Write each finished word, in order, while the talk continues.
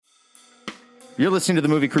You're listening to the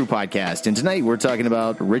Movie Crew Podcast, and tonight we're talking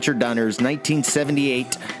about Richard Donner's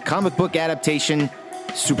 1978 comic book adaptation,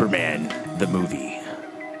 Superman, the movie.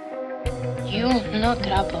 You no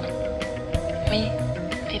trouble. Me,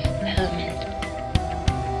 Fifth Element.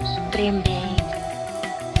 Supreme Being.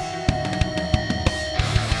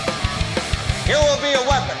 You will be a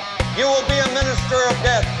weapon. You will be a minister of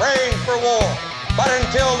death, praying for war. But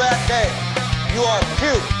until that day, you are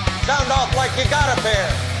cute. Sound off like you got a pair.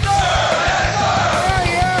 Ah,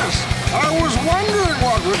 yes. I was wondering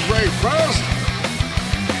what would break first.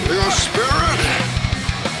 Your spirit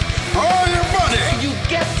or your money? You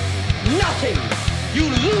get nothing. You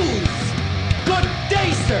lose. Good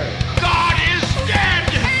day, sir. God is dead.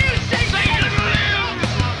 Satan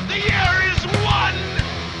lives. The year is won.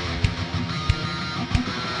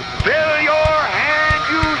 Fill your hand,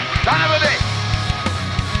 you son of a bitch.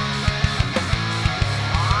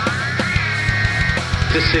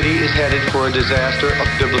 The city is headed for a disaster of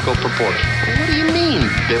biblical proportion. What do you mean,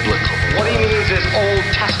 biblical? What he means is Old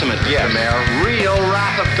Testament, Mr. Mayor. Real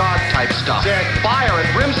wrath of God type stuff. Fire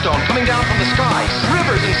and brimstone coming down from the skies.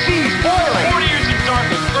 Rivers and seas boiling. 40 years of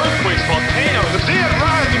darkness, earthquakes, volcanoes, the dead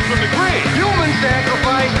rising from the grave. Human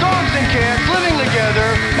sacrifice, dogs and cats living together.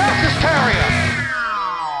 Mass hysteria.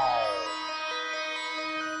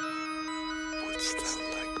 Wouldst thou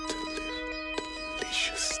like to live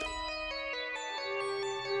deliciously?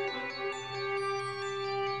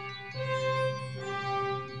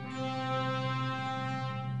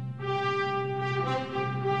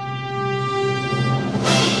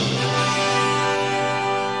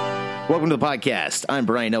 Welcome to the podcast. I'm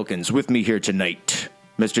Brian Elkins. With me here tonight,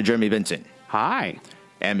 Mr. Jeremy Benson. Hi.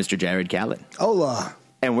 And Mr. Jared Callen. Hola.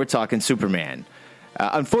 And we're talking Superman.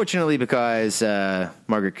 Unfortunately, because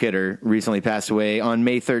Margaret Kidder recently passed away on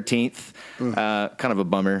May 13th, kind of a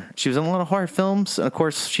bummer. She was in a lot of horror films. And of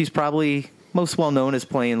course, she's probably most well known as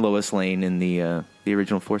playing Lois Lane in the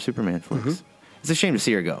original 4 Superman flicks. It's a shame to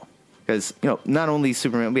see her go. Because, you know, not only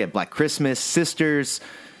Superman, we had Black Christmas, Sisters.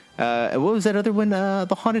 What was that other one?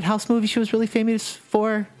 The Haunted House movie she was really famous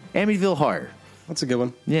for? Amityville Horror. That's a good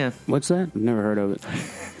one. Yeah. What's that? Never heard of it.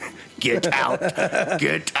 Get out.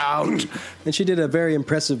 Get out. And she did a very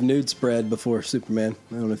impressive nude spread before Superman.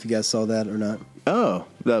 I don't know if you guys saw that or not. Oh,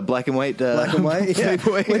 the black and white. Black and white. Yeah.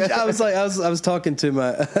 Playboy. Which I was talking to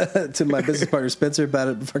my to my business partner Spencer about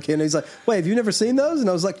it before I came in. He's like, "Wait, have you never seen those?" And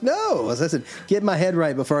I was like, "No." I said, "Get my head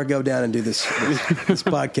right before I go down and do this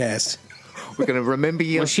podcast." We're going to remember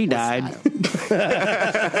you. Well, she died.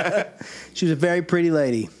 She was a very pretty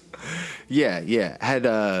lady. Yeah. Had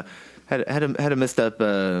a messed up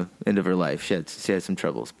end of her life. She had some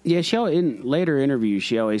troubles. Yeah, in later interviews,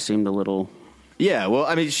 she always seemed a little... Yeah, well,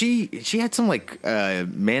 I mean, she had some, like,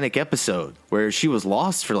 manic episode where she was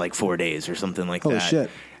lost for, like, 4 days or something like Holy that. shit.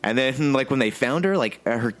 And then, like, when they found her, like,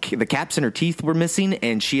 the caps in her teeth were missing,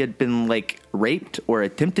 and she had been, like, raped or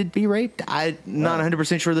attempted to be raped. I'm not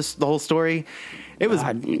 100% sure the whole story. It was...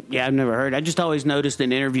 yeah, I've never heard. I just always noticed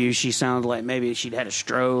in interviews she sounded like maybe she'd had a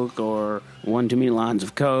stroke or one too many lines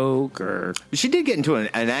of coke or... She did get into an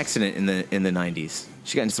accident in the 90s.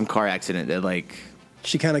 She got into some car accident that, like...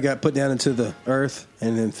 She kind of got put down into the earth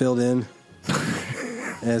and then filled in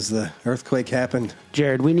as the earthquake happened.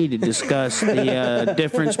 Jared, we need to discuss the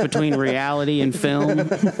difference between reality and film.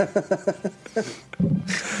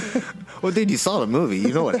 Well, dude, you saw the movie.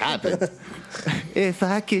 You know what happened. If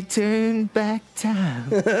I could turn back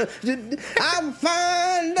time, I'll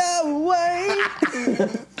find a way.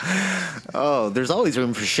 Oh, there's always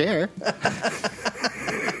room for Cher.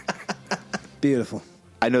 Beautiful.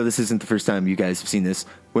 I know this isn't the first time you guys have seen this.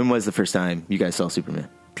 When was the first time you guys saw Superman?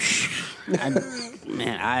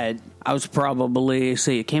 I was probably...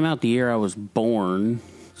 See, it came out the year I was born,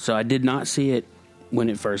 so I did not see it when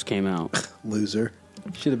it first came out. Loser.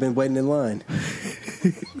 Should have been waiting in line.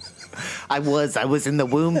 I was in the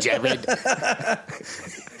womb, Jared.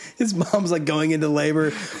 His mom's like going into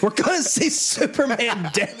labor. We're going to see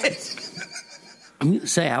Superman dead. I'm going to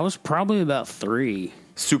say I was probably about 3.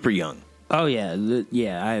 Super young. Oh, yeah.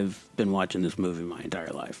 I've been watching this movie my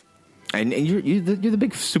entire life. And you're the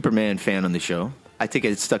big Superman fan on the show. I think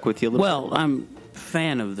it stuck with you a little bit. Well, I'm a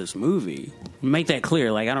fan of this movie. Make that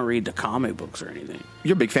clear. Like, I don't read the comic books or anything.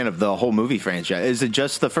 You're a big fan of the whole movie franchise. Is it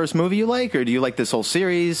just the first movie you like, or do you like this whole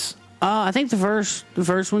series? I think the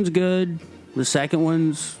first one's good. The second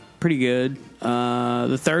one's pretty good.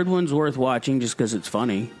 The third one's worth watching just because it's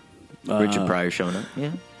funny. Richard Pryor showing up. Yeah.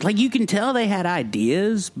 Like, you can tell they had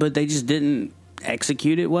ideas, but they just didn't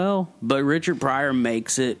execute it well. But Richard Pryor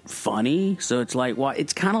makes it funny, so it's like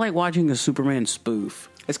it's kind of like watching a Superman spoof.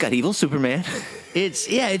 It's got evil Superman.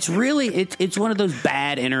 It's really it's one of those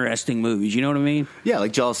bad, interesting movies. You know what I mean? Yeah,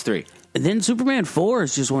 like Jaws 3. And then Superman 4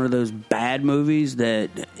 is just one of those bad movies that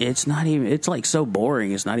it's not even. It's like so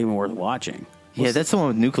boring. It's not even worth watching. Yeah, that's the one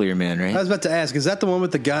with Nuclear Man, right? I was about to ask, is that the one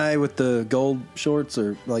with the guy with the gold shorts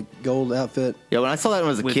or like gold outfit? Yeah, when I saw that when I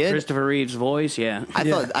was a With kid, Christopher Reeve's voice, yeah.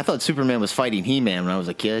 I thought Superman was fighting He-Man when I was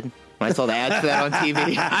a kid. When I saw the ads for that on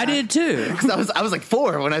TV, I did too. 'Cause I was like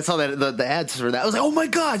 4 when I saw that the ads for that. I was like, oh my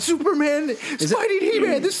god, Superman is fighting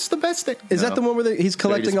He-Man. This is the best thing. Is that the one where he's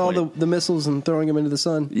collecting all the missiles and throwing them into the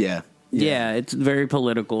sun? Yeah. Yeah, it's very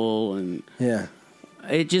political and Yeah.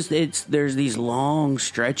 There's these long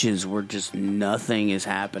stretches where just nothing is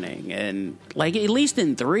happening, and like at least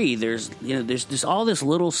in 3 there's just all this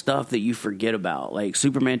little stuff that you forget about, like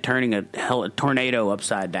Superman turning a tornado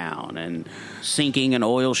upside down and sinking an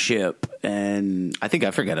oil ship, and I think I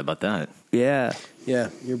forgot about that. Yeah,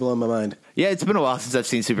 you're blowing my mind. Yeah, it's been a while since I've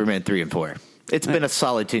seen Superman 3 and 4. It's been a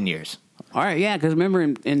solid 10 years. All right, yeah, because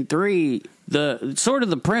remember in 3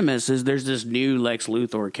 the premise is there's this new Lex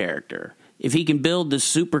Luthor character. If he can build this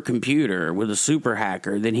supercomputer with a super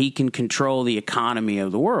hacker, then he can control the economy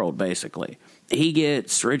of the world, basically. He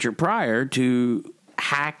gets Richard Pryor to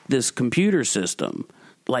hack this computer system.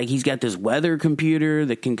 Like, he's got this weather computer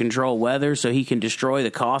that can control weather, so he can destroy the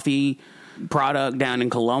coffee product down in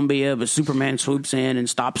Colombia, but Superman swoops in and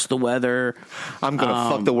stops the weather. I'm going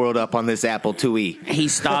to fuck the world up on this Apple IIe. He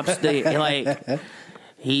stops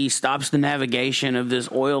He stops the navigation of this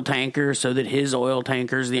oil tanker so that his oil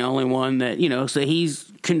tanker is the only one that, so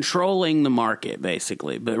he's controlling the market,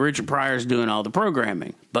 basically. But Richard Pryor's doing all the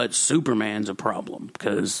programming. But Superman's a problem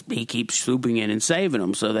because he keeps swooping in and saving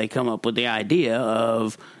them. So they come up with the idea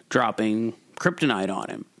of dropping kryptonite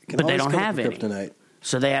on him. But they don't have any. Kryptonite.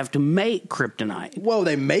 So they have to make kryptonite. Whoa,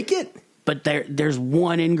 they make it? But there's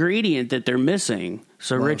one ingredient that they're missing.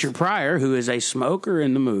 So Richard Pryor, who is a smoker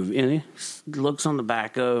in the movie, looks on the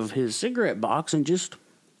back of his cigarette box and just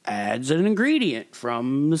adds an ingredient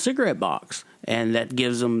from the cigarette box. And that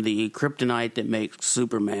gives him the kryptonite that makes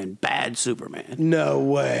Superman bad Superman. No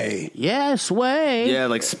way. Yes, way. Yeah,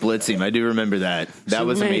 like splits him. I do remember that. That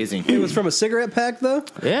was amazing. It was from a cigarette pack, though?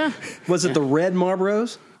 Yeah. Was it the red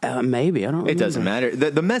Marlboros? Maybe. I don't know. It doesn't matter.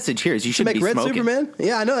 The message here is you shouldn't make be red smoking. Superman?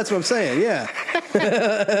 Yeah, I know. That's what I'm saying. Yeah.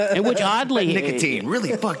 And which oddly... nicotine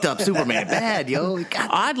really fucked up Superman bad, yo. God.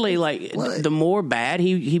 Oddly, like, the more bad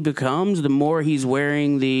he becomes, the more he's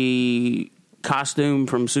wearing the costume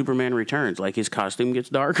from Superman Returns. Like, his costume gets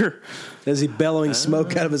darker. Is he bellowing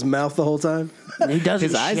smoke out of his mouth the whole time? He doesn't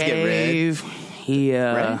His eyes shave. get red. He,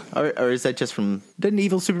 Right? Or is that just from... Didn't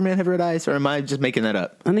evil Superman have red eyes? Or am I just making that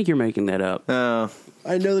up? I think you're making that up.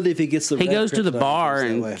 I know that if he gets the He red goes to the kryptonite, bar it goes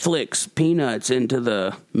that and way. flicks peanuts into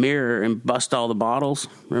the mirror and busts all the bottles.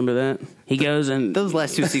 Remember that? He goes and... Those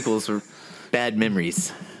last 2 sequels were bad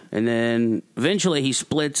memories. And then eventually he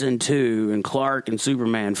splits in 2 and Clark and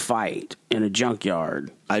Superman fight in a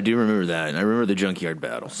junkyard. I do remember that. I remember the junkyard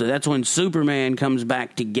battle. So that's when Superman comes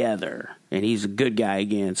back together, and he's a good guy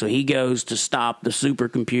again. So he goes to stop the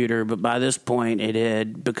supercomputer, but by this point it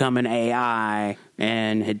had become an AI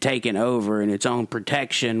and had taken over, and its own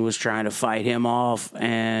protection was trying to fight him off.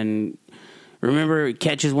 And remember, it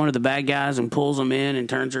catches one of the bad guys and pulls him in and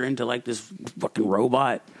turns her into like this fucking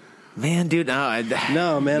robot. Man, dude,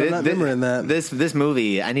 No, man, I'm not remembering that. This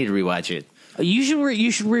movie, I need to rewatch it. You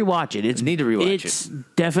should rewatch it. Need to rewatch It's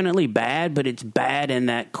definitely bad, but it's bad in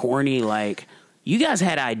that corny, like, you guys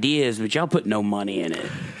had ideas, but y'all put no money in it.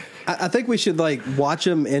 I think we should watch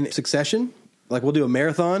them in succession. Like, we'll do a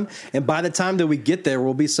marathon, and by the time that we get there,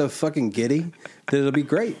 we'll be so fucking giddy that it'll be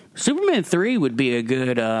great. Superman 3 would be a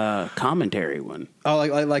good commentary one. Oh,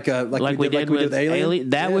 like we did with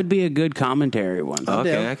Alien? That would be a good commentary one.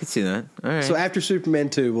 Okay, I could see that. All right. So after Superman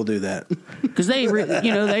 2, we'll do that. Because they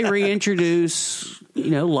reintroduce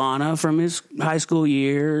Lana from his high school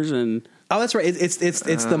years, and Oh, that's right. It's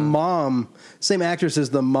the mom, same actress as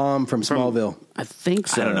the mom from Smallville. I think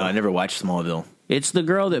so. I don't know. I never watched Smallville. It's the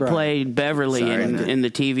girl that played Beverly in the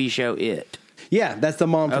TV show It. Yeah, that's the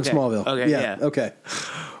mom from Smallville. Okay, yeah. Okay.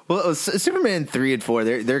 Well, Superman 3 and 4,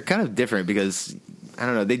 they're kind of different because, I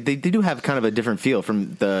don't know, they do have kind of a different feel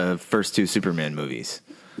from the first 2 Superman movies.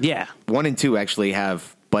 Yeah. 1 and 2 actually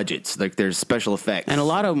have budgets. Like, there's special effects. And a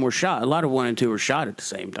lot of them were shot. A lot of 1 and 2 were shot at the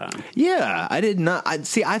same time. Yeah, I did not.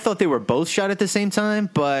 I thought they were both shot at the same time,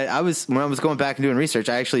 but when I was going back and doing research,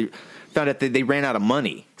 I actually found out that they ran out of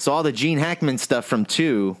money. So all the Gene Hackman stuff from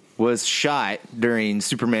 2 was shot during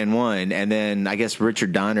Superman 1, and then I guess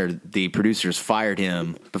Richard Donner, the producers, fired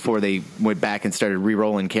him before they went back and started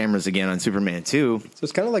re-rolling cameras again on Superman 2. So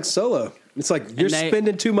it's kind of like Solo. It's like, you're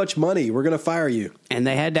spending too much money. We're going to fire you. And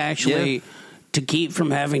they had to actually to keep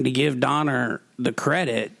from having to give Donner the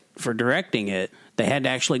credit for directing it, they had to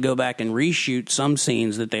actually go back and reshoot some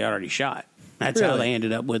scenes that they already shot. That's how they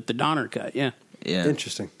ended up with the Donner cut. Yeah.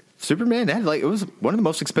 Interesting. Superman had it was one of the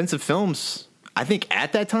most expensive films, I think,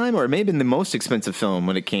 at that time, or maybe the most expensive film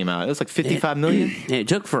when it came out. It was like $55 million. It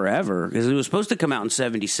took forever because it was supposed to come out in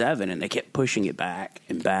 1977, and they kept pushing it back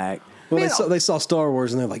and back. Well, they saw Star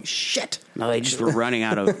Wars and they're like, shit. No, they just were running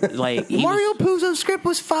out of Mario Puzo's script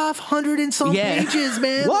was 500 and some pages,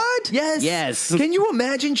 man. What? Yes. Can you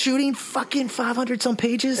imagine shooting fucking 500 some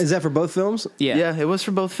pages? Is that for both films? Yeah, it was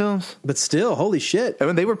for both films. But still, holy shit. I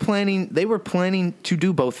mean, they were planning to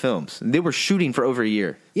do both films. They were shooting for over a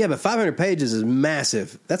year. Yeah, but 500 pages is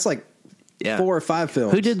massive. That's like 4 or 5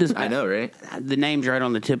 films. Who did this? I know, right? The name's right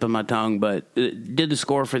on the tip of my tongue, but did the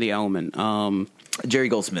score for The Omen. Jerry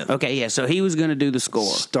Goldsmith. Okay, yeah, so he was going to do the score.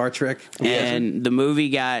 Star Trek. And the movie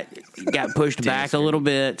got pushed back a little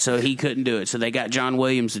bit, so he couldn't do it. So they got John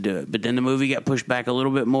Williams to do it. But then the movie got pushed back a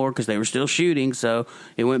little bit more because they were still shooting, so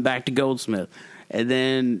it went back to Goldsmith. And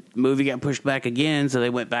then the movie got pushed back again, so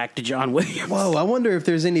they went back to John Williams. Whoa, I wonder if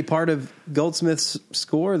there's any part of Goldsmith's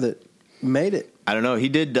score that made it. I don't know. He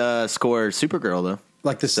did score Supergirl, though.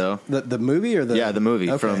 Like the movie or the... Yeah, the movie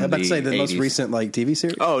from I'm about to say the 80s. most recent TV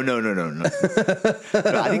series? Oh, no. No,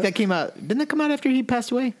 I think that came out... Didn't that come out after he passed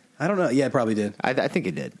away? I don't know. Yeah, it probably did. I think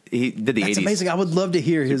it did. He did the 80s. That's amazing. I would love to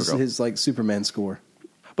hear his Superman score.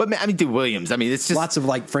 But, man, I mean, dude, Williams, I mean, it's just... Lots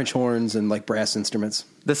of, French horns and, brass instruments.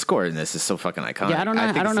 The score in this is so fucking iconic. Yeah,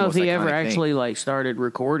 I don't know if he ever actually, started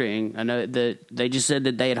recording. I know that they just said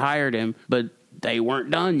that they had hired him, but... They weren't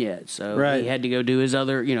done yet, so he had to go do his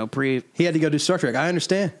other, He had to go do Star Trek. I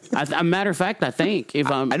understand. Matter of fact, I think I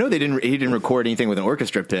know he didn't record anything with an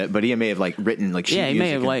orchestra pit, but he may have written sheet music. He may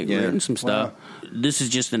have written some stuff. Wow. This is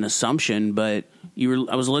just an assumption, but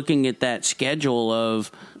I was looking at that schedule of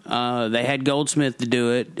they had Goldsmith to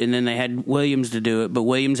do it, and then they had Williams to do it, but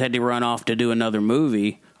Williams had to run off to do another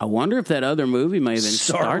movie. I wonder if that other movie may have been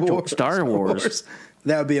Star Wars.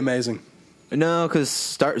 That would be amazing. No, because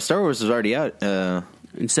Star Wars was already out in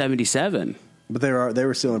 1977. But they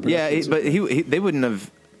were still in production. Yeah, but they wouldn't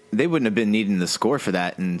have been needing the score for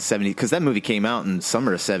that in 70 because that movie came out in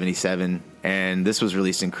summer of 77, and this was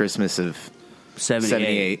released in Christmas of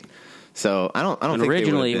 78. So I don't think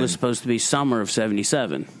originally it was supposed to be summer of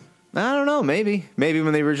 77. I don't know. Maybe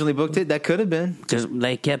when they originally booked it, that could have been because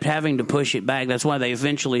they kept having to push it back. That's why they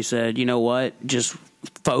eventually said, you know what, just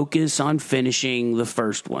focus on finishing the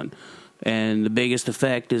first one. And the biggest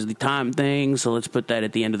effect is the time thing, so let's put that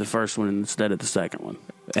at the end of the first one instead of the second one.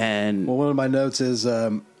 And one of my notes is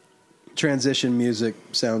transition music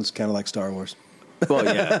sounds kind of like Star Wars. Well,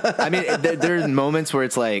 yeah. I mean, there's moments where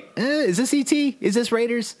it's like, is this E.T.? Is this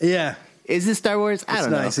Raiders? Yeah. Is this Star Wars? I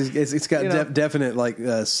don't know. It's got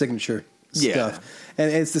definite signature stuff.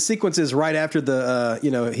 And it's the sequences right after the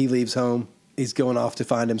he leaves home. He's going off to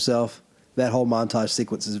find himself. That whole montage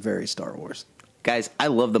sequence is very Star Wars. Guys, I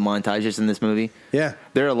love the montages in this movie. Yeah.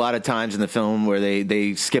 There are a lot of times in the film where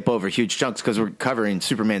they skip over huge chunks because we're covering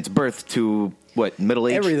Superman's birth to, middle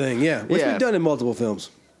age? Everything, yeah. Which we've done in multiple films.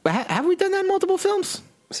 But have we done that in multiple films?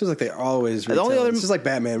 It seems like they always retell. It's just like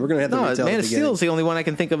Batman. We're going to have to retell Man of Steel is the only one I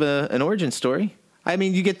can think of an origin story. I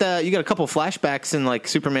mean, you get a couple flashbacks in,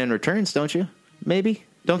 Superman Returns, don't you? Maybe?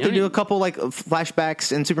 Don't they do a couple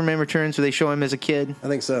flashbacks in Superman Returns where they show him as a kid? I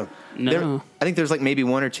think so. No, I think there's maybe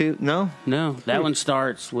one or two. No, that one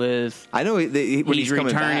starts with. I know when he's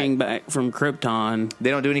returning back from Krypton.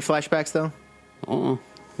 They don't do any flashbacks though. Oh,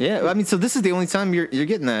 yeah. I mean, so this is the only time you're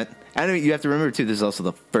getting that. I know you have to remember too. This is also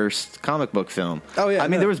the first comic book film. Oh yeah. I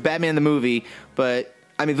mean, there was Batman the movie, but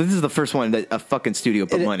I mean, this is the first one that a fucking studio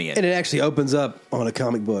put money in. And it actually opens up on a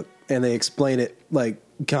comic book, and they explain it like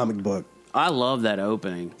comic book. I love that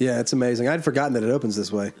opening. Yeah, it's amazing. I'd forgotten that it opens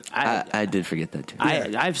this way. I did forget that too.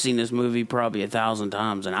 I've seen this movie probably 1,000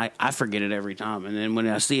 times, and I forget it every time. And then when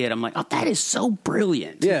I see it, I'm like, oh, that is so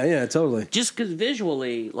brilliant. Yeah, totally. Just because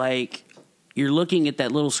visually, you're looking at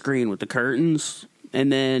that little screen with the curtains, and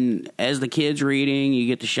then as the kid's reading, you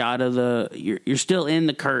get the shot of you're still in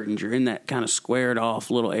the curtains. You're in that kind of squared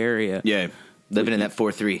off little area. Yeah. Living in that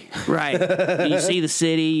 4-3. Right. You see the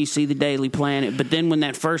city, you see the Daily Planet, but then when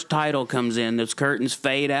that first title comes in, those curtains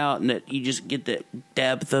fade out and that you just get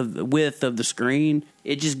the width of the screen.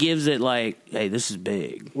 It just gives it hey, this is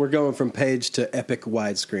big. We're going from page to epic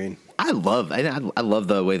widescreen. I love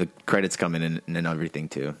the way the credits come in and everything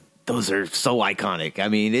too. Those are so iconic. I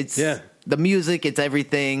mean, it's the music, it's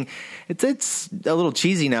everything. It's a little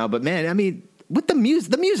cheesy now, but man, I mean, with the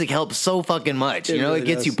music helps so fucking much. It really it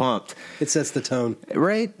gets does. you pumped. It sets the tone,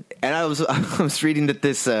 right? And I was reading that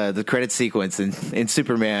this the credit sequence in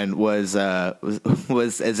Superman was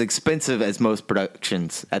as expensive as most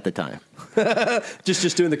productions at the time.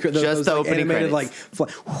 just doing those the opening animated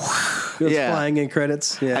credits. Flying in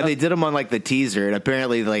credits. Yeah, and they did them on like the teaser, and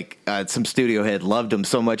apparently like some studio head loved them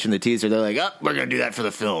so much in the teaser. They're like, oh, we're gonna do that for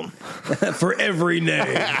the film. For every name.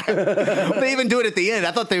 They even do it at the end.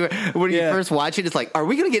 I thought they were when you first watch it. It's like, are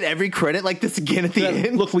we gonna get every credit like this again at the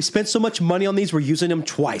end? Look, we spent so much money on these. We're using them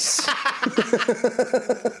twice.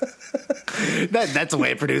 That's the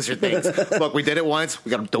way a producer thinks. Look, we did it once.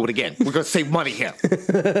 We got to do it again. We're going to save money here.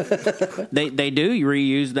 They do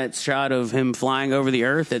reuse that shot of him flying over the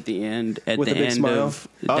earth at the end. With a big smile.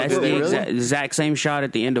 That's the exact same shot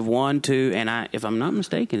at the end of 1, 2, and if I'm not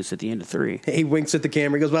mistaken, it's at the end of 3. He winks at the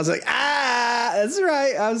camera. He goes, "I was like, that's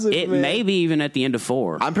right. I was. It may be even at the end of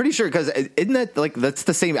 4. I'm pretty sure because isn't that like that's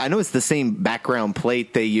the same? I know it's the same background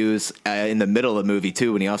plate they use in the middle of the movie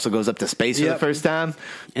too. When he also goes up to space for the first time.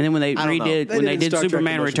 And then when they did Star Trek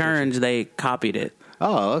Superman Returns, they copied it.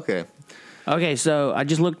 Oh, okay. Okay, so I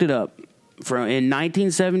just looked it up. In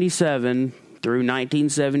 1977 through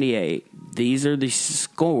 1978, these are the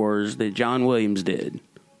scores that John Williams did.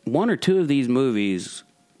 1 or 2 of these movies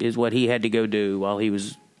is what he had to go do while he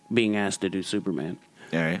was being asked to do Superman.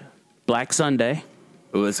 All right. Black Sunday.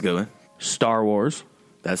 Oh, that's a good one. Star Wars.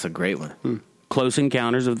 That's a great one. Close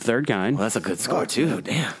Encounters of the Third Kind. Well, that's a good score too.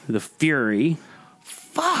 Damn. The Fury.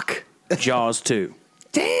 Fuck. Jaws 2.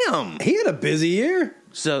 Damn. He had a busy year.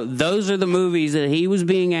 So those are the movies that he was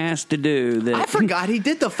being asked to do. That I forgot he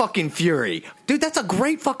did the fucking Fury. Dude, that's a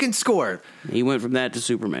great fucking score. He went from that to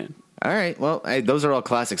Superman. All right. Well, those are all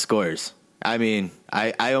classic scores. I mean,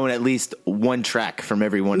 I own at least one track from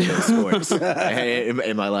every one of those scores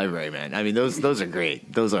in my library, man. I mean, those are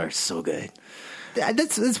great. Those are so good.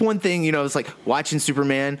 That's one thing, it's like watching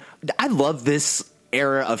Superman. I love this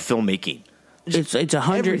era of filmmaking. It's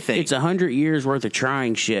 100 years worth of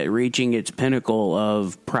trying shit, reaching its pinnacle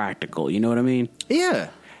of practical. You know what I mean? Yeah.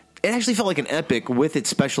 It actually felt like an epic with its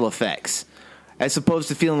special effects, as opposed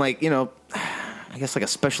to feeling like, I guess like a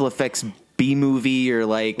special effects B movie or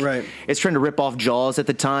like it's trying to rip off Jaws at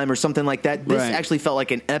the time or something like that. This actually felt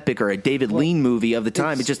like an epic or a David Lean movie of the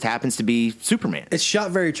time. It just happens to be Superman. It's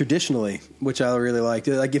shot very traditionally, which I really liked.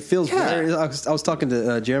 Like it feels very. I was talking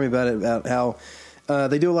to Jeremy about it, about how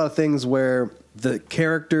they do a lot of things where the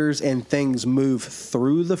characters and things move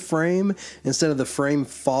through the frame instead of the frame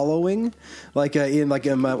following. Like one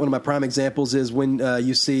of my prime examples is when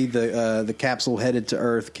you see the capsule headed to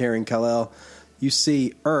Earth carrying Kal-El. You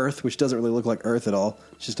see Earth, which doesn't really look like Earth at all.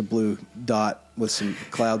 It's just a blue dot with some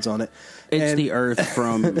clouds on it. It's the Earth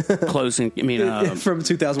from from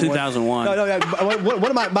 2001. 2001. No.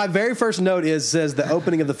 One of my very first note says the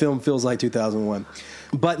opening of the film feels like 2001,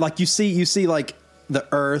 but like you see like the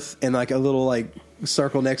Earth and like a little like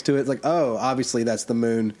circle next to it. It's like, oh, obviously that's the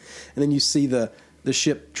moon, and then you see the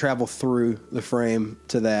ship travel through the frame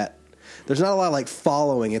to that. There's not a lot of like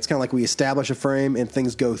following. It's kind of like we establish a frame and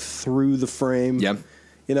things go through the frame. Yep.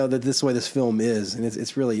 That this way this film is, and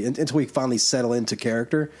it's really until we finally settle into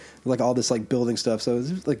character, like all this like building stuff. So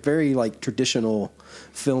it's like very like traditional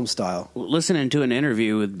film style. Listening to an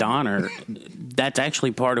interview with Donner, that's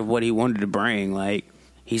actually part of what he wanted to bring. Like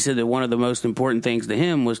he said that one of the most important things to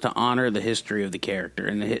him was to honor the history of the character,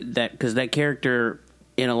 and because that character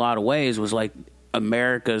in a lot of ways was like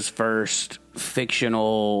America's first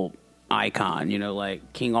fictional icon,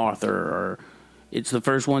 like King Arthur, or it's the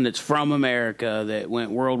first one that's from America that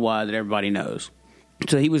went worldwide that everybody knows.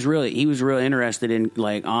 So he was really interested in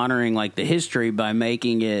like honoring like the history by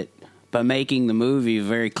making the movie a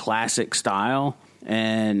very classic style.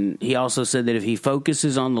 And he also said that if he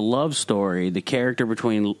focuses on the love story, the character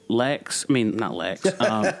between Lex and Otis.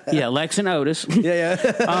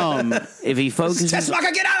 If he focuses,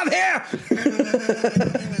 Tessmacher, get out of here!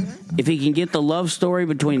 If he can get the love story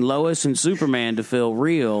between Lois and Superman to feel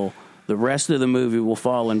real, the rest of the movie will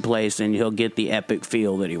fall in place and he'll get the epic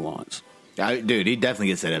feel that he wants. Dude, he definitely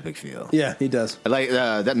gets that epic feel. Yeah, he does. Like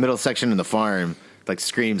that middle section in the farm, like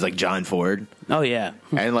screams like John Ford. Oh yeah,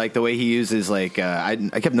 and like the way he uses like I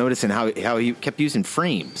kept noticing how he kept using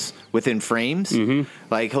frames within frames. Mm-hmm.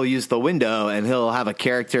 Like he'll use the window and he'll have a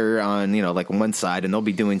character on like one side and they'll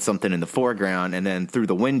be doing something in the foreground, and then through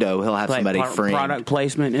the window he'll have like somebody framed. Product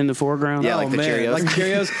placement in the foreground. Yeah, like the Cheerios. Like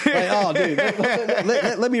Cheerios. Like, oh, dude,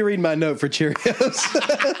 let me read my note for Cheerios.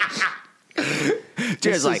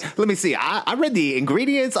 Jared's like, let me see. I read the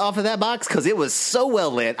ingredients off of that box because it was so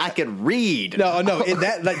well lit. I could read. No.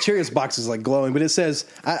 That Cheerios box is like glowing, but it says,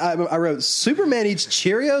 I wrote, Superman eats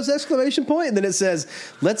Cheerios, ! And then it says,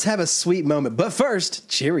 let's have a sweet moment. But first,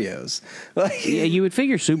 Cheerios. Like, yeah, you would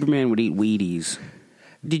figure Superman would eat Wheaties.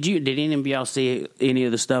 Did any of y'all see any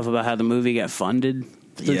of the stuff about how the movie got funded?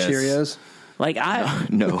 The Cheerios? Like,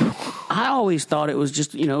 No. I always thought it was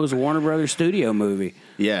just, it was a Warner Brothers studio movie.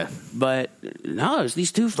 Yeah. But no, it's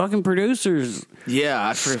these two fucking producers.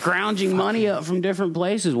 Yeah. Scrounging money up from different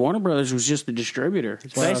places. Warner Brothers was just the distributor.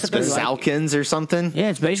 It's basically the Salkins or something. Yeah,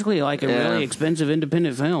 it's basically like a really expensive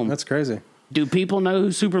independent film. That's crazy. Do people know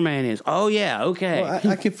who Superman is? Oh, yeah, okay.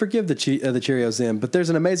 Well, I can forgive the Cheerios then, but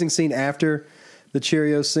there's an amazing scene after the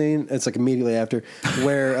Cheerios scene. It's like immediately after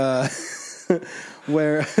where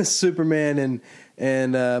where Superman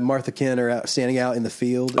and Martha Kent are standing out in the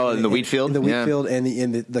field. Oh, in the wheat field? In the wheat field,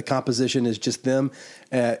 and the composition is just them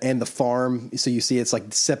and the farm. So you see it's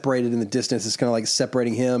like separated in the distance. It's kind of like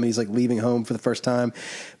separating him, and he's like leaving home for the first time.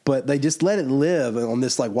 But they just let it live on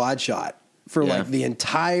this like wide shot for like the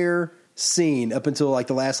entire scene up until like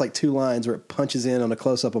the last like 2 lines where it punches in on a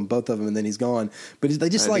close up on both of them, and then he's gone. But they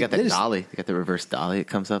just they got the dolly. They got the reverse dolly. It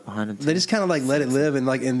comes up behind him. They just kind of like let it live and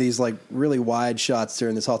like in these like really wide shots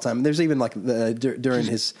during this whole time. And there's even like during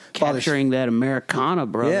his capturing that Americana,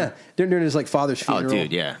 bro. Yeah, during his like father's funeral. Oh,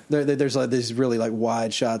 dude, yeah. There's like these really like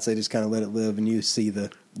wide shots. They just kind of let it live, and you see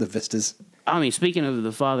the vistas. I mean, speaking of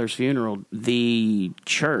the father's funeral, the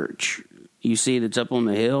church you see that's up on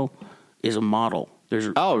the hill is a model.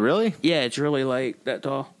 Oh, really? Yeah, it's really like that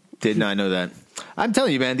tall. Did not know that. I'm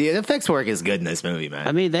telling you, man, the effects work is good in this movie, man.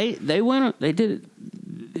 I mean, they did it.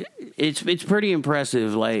 It's pretty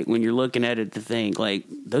impressive. Like when you're looking at it to think like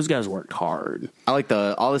those guys worked hard. I like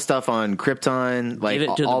all the stuff on Krypton, like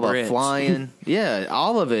all the flying. Yeah,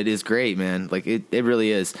 all of it is great, man. Like it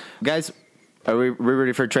really is. Guys, are we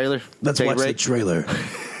ready for a trailer? Let's watch the trailer.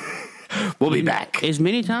 We'll be back. As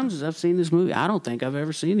many times as I've seen this movie, I don't think I've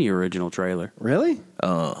ever seen the original trailer. Really?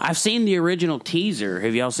 I've seen the original teaser.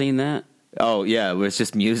 Have y'all seen that? Oh, yeah, where it's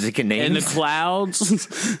just music and names. And the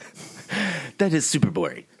clouds. That is super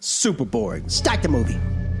boring. Super boring. Start the movie.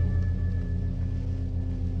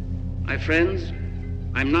 My friends,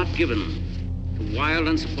 I'm not given to wild,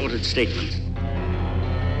 unsupported statements.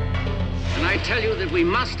 And I tell you that we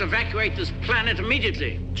must evacuate this planet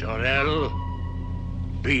immediately. Jor-El,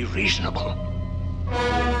 be reasonable.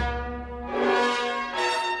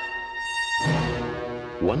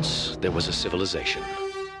 Once there was a civilization,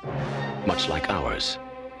 much like ours,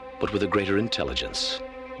 but with a greater intelligence,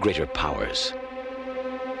 greater powers,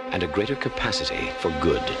 and a greater capacity for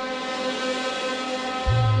good.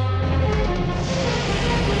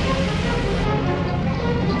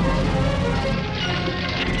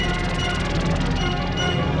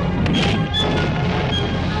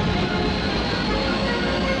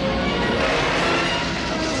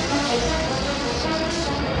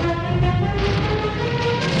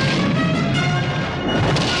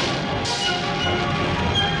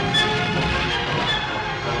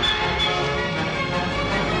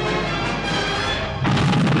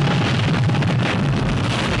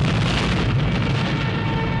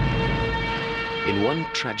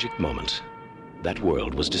 Tragic moment, that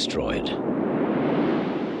world was destroyed.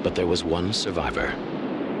 But there was one survivor.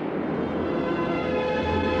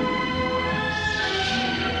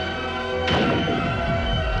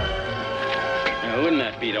 Now, wouldn't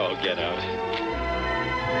that beat all get out?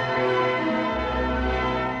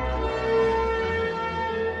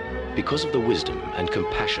 Because of the wisdom and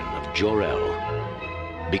compassion of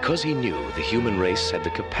Jor-El, because he knew the human race had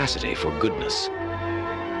the capacity for goodness,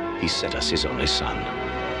 he sent us his only son.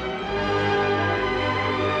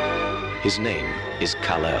 His name is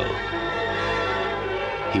Kal-El.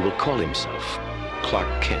 He will call himself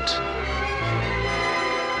Clark Kent.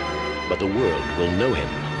 But the world will know him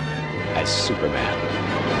as Superman.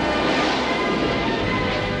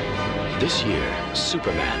 This year,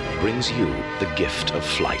 Superman brings you the gift of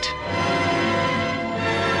flight.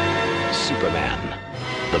 Superman,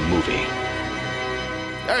 the movie.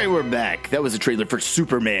 All right, we're back. That was a trailer for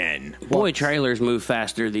Superman. Boy, trailers move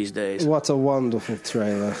faster these days. What a wonderful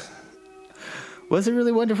trailer. Was it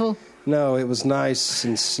really wonderful? No, it was nice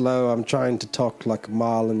and slow. I'm trying to talk like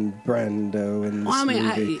Marlon Brando in this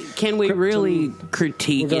movie. Can we really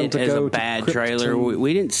critique it as a bad trailer?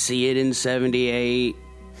 We didn't see it in 78.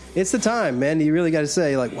 It's the time, man. You really got to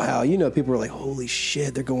say, like, wow, people were like, holy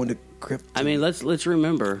shit, they're going to Krypton. I mean, let's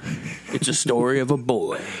remember, it's a story of a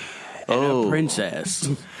boy and a princess.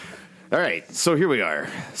 All right, so here we are.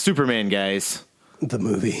 Superman, guys. the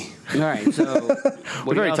movie. All right, so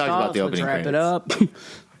we've already talked about the opening. Let's wrap it up.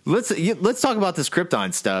 Let's talk about this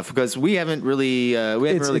Krypton stuff because we haven't really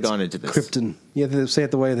gone into this. Krypton. You have to say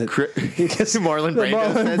it the way that Marlon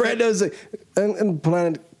Brando. Brando's and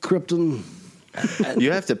planet Krypton.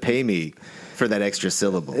 You have to pay me for that extra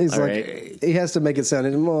syllable. He's he has to make it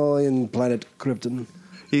sound more in planet Krypton.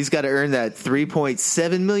 He's got to earn that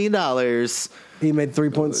 $3.7 million. He made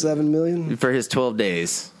 $3.7 million for his 12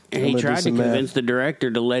 days. And he tried to convince the director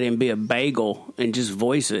to let him be a bagel and just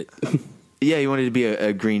voice it. Yeah, he wanted to be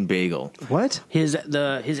a green bagel. What? His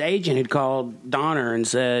agent had called Donner and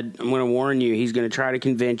said, "I'm going to warn you. He's going to try to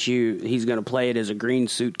convince you. He's going to play it as a green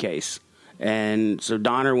suitcase." And so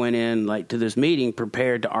Donner went in to this meeting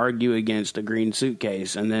prepared to argue against a green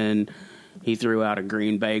suitcase, and then he threw out a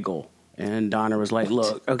green bagel. And Donner was like,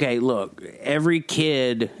 look, every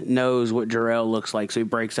kid knows what Jor-El looks like, so he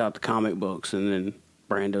breaks out the comic books, and then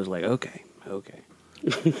Brando's like, okay.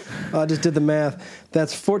 I just did the math.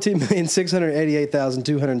 That's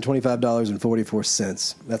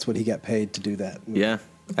 $14,688,225.44. That's what he got paid to do that. Yeah,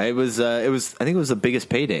 it was. I think it was the biggest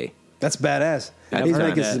payday. That's badass.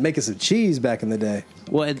 He's making some cheese back in the day.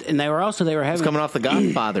 Well, and they were having. It's coming off The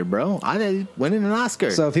Godfather, bro. I winning an Oscar.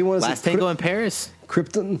 So if he wants Last Tango in Paris,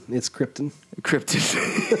 Krypton, it's Krypton.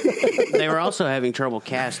 They were also having trouble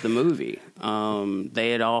cast the movie. They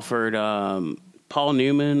had offered Paul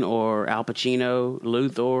Newman or Al Pacino,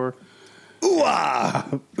 Luthor.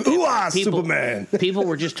 Superman. People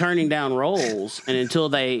were just turning down roles, and until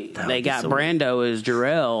they got Brando as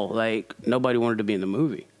Jor-El, nobody wanted to be in the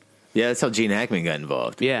movie. Yeah, that's how Gene Hackman got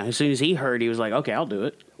involved. Yeah, as soon as he heard, he was like, okay, I'll do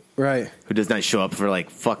it. Right. Who does not show up for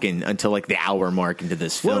until the hour mark into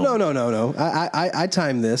this film. Well, no. I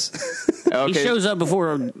timed this. Okay. He shows up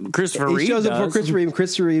before Christopher Reeve. He shows up before Christopher Reeve.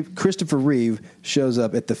 Christopher Reeve shows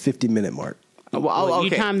up at the 50-minute mark. Well, you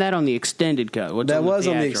timed that on the extended cut. That was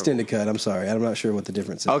on the extended cut. I'm sorry. I'm not sure what the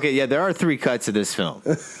difference is. Okay, yeah, there are 3 cuts of this film.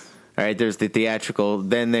 All right, there's the theatrical.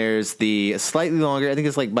 Then there's the slightly longer. I think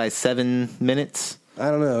it's by 7 minutes. I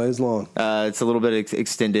don't know. It's long. It's a little bit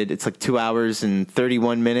extended. It's 2 hours and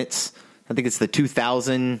 31 minutes. I think it's the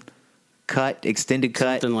 2000 cut, extended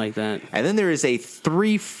cut. Something like that. And then there is a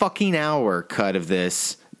 3 fucking hour cut of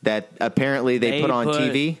this that apparently they put on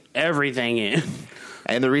TV. Everything in.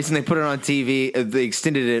 And the reason they put it on TV, they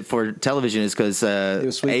extended it for television, is because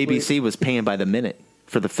ABC was paying by the minute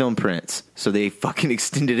for the film prints. So they fucking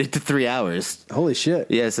extended it to 3 hours. Holy shit.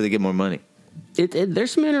 Yeah, so they get more money.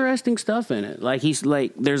 There's some interesting stuff in it.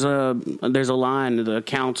 There's a line, the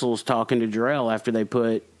council's talking to Jor-El after they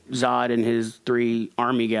put Zod and his 3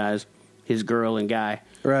 army guys, his girl and guy,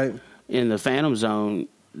 right, in the Phantom Zone.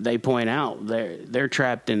 They point out they're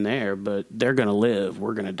trapped in there, but they're going to live.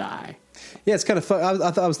 We're going to die. Yeah, it's kind of fun.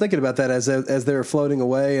 I was thinking about that as they were floating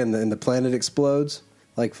away and the planet explodes.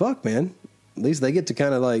 Fuck, man. At least they get to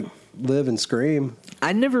kind of live and scream.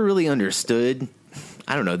 I never really understood.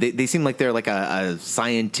 I don't know. They seem like they're a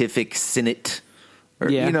scientific senate. Or,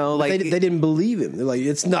 they didn't believe him. They're like,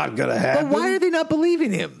 it's not going to happen. But why are they not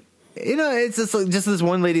believing him? It's just this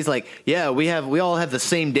one lady's like, yeah, we all have the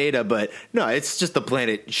same data, but no, it's just the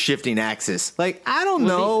planet shifting axis. I don't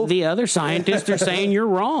know. The other scientists are saying you're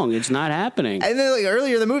wrong. It's not happening. And then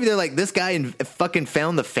earlier in the movie, they're like, this guy fucking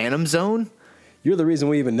found the Phantom Zone. You're the reason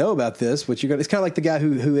we even know about this. It's kind of like the guy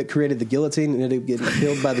who created the guillotine and ended up getting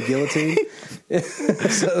killed by the guillotine.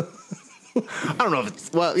 So I don't know if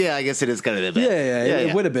it's, well, yeah, I guess it is kind of that bad. Yeah.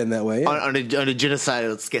 It would have been that way. Yeah. On a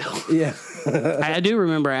genocidal scale. Yeah. I do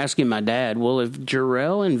remember asking my dad, well, if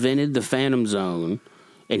Jor-El invented the Phantom Zone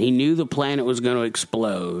and he knew the planet was going to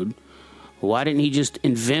explode, why didn't he just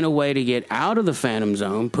invent a way to get out of the Phantom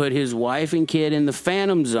Zone, put his wife and kid in the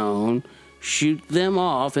Phantom Zone, shoot them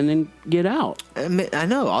off, and then get out? I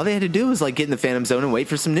know. All they had to do was get in the Phantom Zone and wait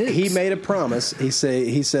for some nukes. He made a promise. He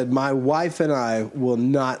said, my wife and I will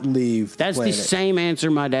not leave That's the planet. The same answer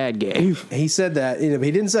my dad gave. He said that. He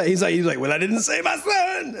didn't say. He's like, well, I didn't say my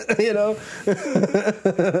son.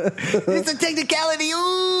 It's a technicality.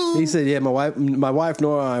 Ooh. He said, yeah, my wife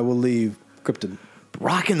nor I will leave Krypton.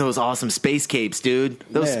 Rocking those awesome space capes, dude.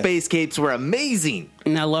 Those space capes were amazing.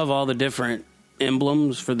 And I love all the different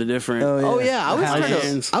emblems for the different. Oh yeah, I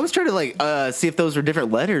was trying to see if those were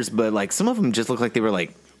different letters, but some of them just look like they were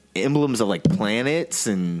emblems of planets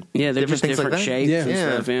and they're different just different shapes and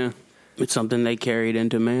stuff. Yeah, it's something they carried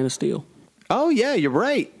into Man of Steel. Oh yeah, you're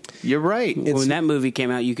right. When that movie came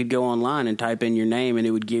out, you could go online and type in your name, and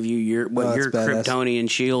it would give you what your Kryptonian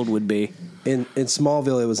shield would be. In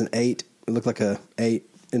Smallville, it was an 8. It looked like a 8.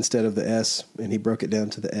 Instead of the S, and he broke it down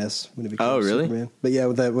to the S when it became really? Superman. But yeah,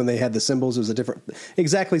 when they had the symbols, it was a different,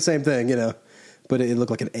 exactly same thing, but it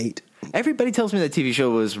looked like an 8. Everybody tells me that TV show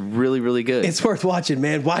was really, really good. It's worth watching,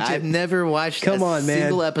 man. Watch it. I've never watched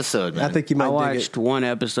single episode, man. I think you might I dig watched one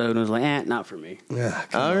episode and was like, not for me.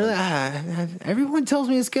 Oh, really? Everyone tells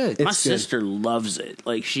me it's good. My sister loves it.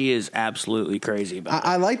 Like, she is absolutely crazy about it.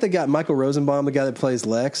 I like the guy, Michael Rosenbaum, the guy that plays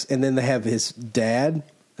Lex, and then they have his dad,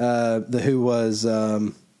 who was,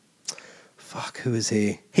 who is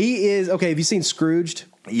he? He is, okay, have you seen Scrooged?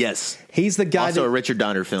 Yes. He's the guy also a Richard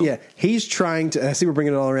Donner film. Yeah, he's trying to, I see we're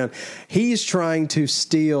bringing it all around. He's trying to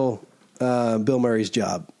steal Bill Murray's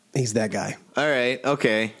job. He's that guy. All right,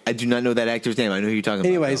 okay. I do not know that actor's name. I know who you're talking about.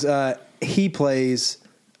 Anyways, he plays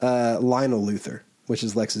Lionel Luthor, which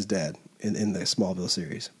is Lex's dad in the Smallville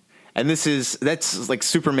series. And that's like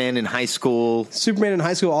Superman in high school. Superman in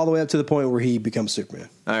high school all the way up to the point where he becomes Superman.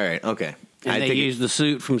 All right, okay. And they use the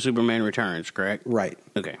suit from Superman Returns, correct? Right.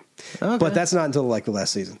 Okay. But that's not until like the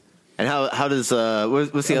last season. And how does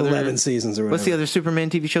what's the other 11 seasons or whatever. What's the other Superman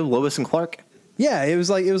TV show? Lois and Clark? Yeah, it was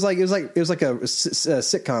like a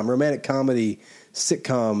sitcom, romantic comedy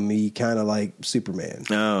sitcom-y kind of like Superman.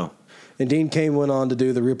 Oh. And Dean Cain went on to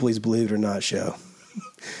do the Ripley's Believe It or Not show.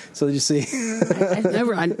 So did you see?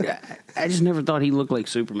 I just never thought he looked like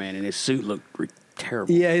Superman, and his suit looked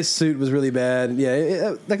terrible. Yeah, his suit was really bad.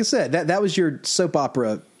 Yeah, like I said, that was your soap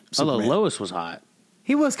opera Superman. Although Lois was hot.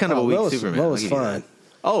 He was kind of a weak Superman. Lois fine.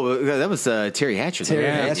 Oh, that was Terry Hatcher.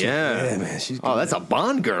 Yeah, man. She's good. That's a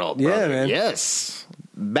Bond girl, brother. Yeah, man. Yes.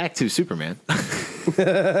 Back to Superman.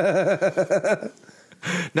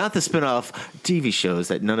 Not the spinoff TV shows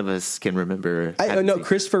that none of us can remember. No,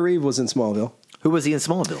 Christopher Reeve was in Smallville. Who was he in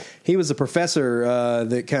Smallville? He was a professor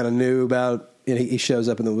that kind of knew about. He shows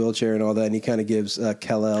up in the wheelchair and all that, and he kind of gives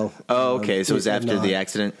Kal-El. Oh, okay. So it was after the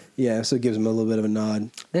accident? Yeah, so it gives him a little bit of a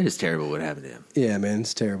nod. That is terrible what happened to him. Yeah, man,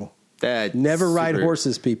 it's terrible. Never ride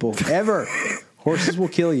horses, people. Ever. Horses will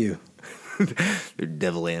kill you. They're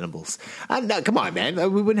devil animals. Come on, man.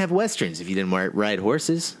 We wouldn't have Westerns if you didn't ride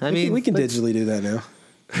horses. We can digitally do that now.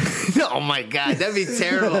 Oh my God, that'd be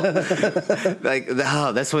terrible.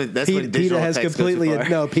 That's when PETA has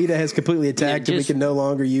completely attacked, and we can no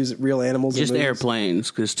longer use real animals. Just airplanes,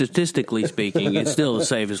 because statistically speaking, it's still the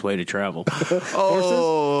safest way to travel.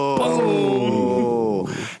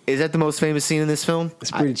 Is that the most famous scene in this film?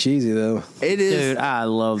 It's pretty cheesy, though. It is. Dude, I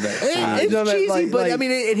love that scene. It's cheesy, but I mean,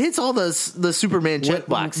 it hits all the Superman check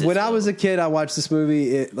boxes. When I was a kid, I watched this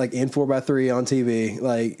movie in 4x3 on TV.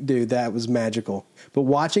 Like, dude, that was magical. But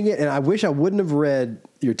watching it, and I wish I wouldn't have read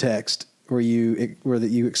your text where you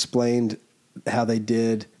explained how they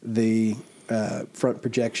did the front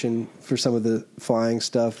projection for some of the flying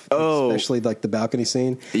stuff, especially like the balcony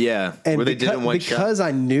scene. Yeah, and where they did it in one shot. Because I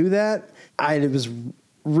knew that, I was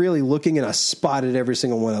really looking, and I spotted every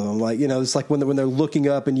single one of them. Like, it's like when they're looking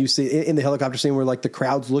up, and you see in the helicopter scene where like the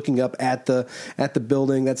crowd's looking up at the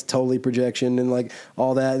building. That's totally projection and like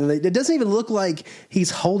all that. And it doesn't even look like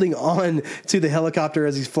he's holding on to the helicopter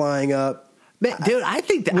as he's flying up. Man, dude, I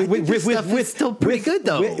think that this stuff is still pretty good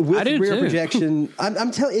though. With I do rear too. projection,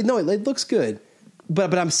 I'm telling you, no, it looks good.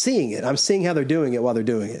 But I'm seeing it. I'm seeing how they're doing it while they're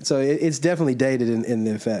doing it. So it's definitely dated in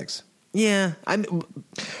the effects. Yeah,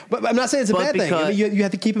 but I'm not saying it's a bad thing. I mean, you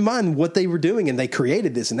have to keep in mind what they were doing, and they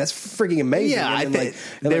created this, and that's freaking amazing. Yeah, I think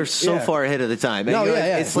they're so far ahead of the time. And,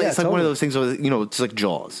 it's like one of those things where it's like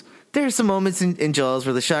Jaws. There's some moments in Jaws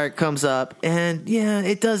where the shark comes up, and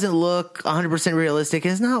it doesn't look 100% realistic.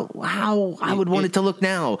 It's not how I would want it to look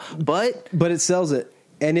now, but it sells it.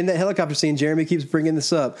 And in that helicopter scene, Jeremy keeps bringing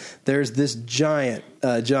this up. There's this giant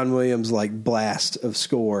John Williams like blast of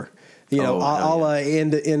score.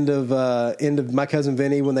 End of My Cousin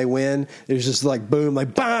Vinny when they win. There's just like boom,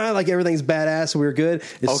 like bang, like everything's badass. We're good.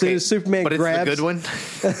 As soon as Superman grabs, it's the good one.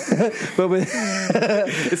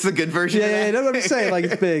 It's the good version. Yeah, that's what I'm saying. Like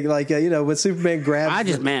it's big. Like when Superman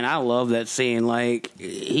grabs. I love that scene. Like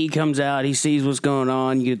he comes out, he sees what's going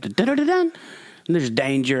on. You get the da-da-da-dun. And there's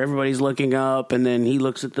danger. Everybody's looking up, and then he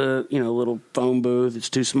looks at the little phone booth. It's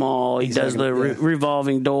too small. He does the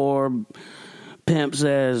revolving door. Pimp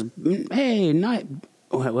says, "Hey,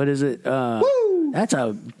 what is it? That's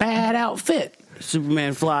a bad outfit."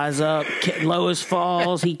 Superman flies up. Lois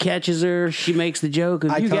falls. He catches her. She makes the joke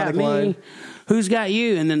of, "You got me. Line. Who's got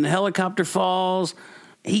you?" And then the helicopter falls.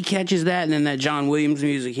 He catches that, and then that John Williams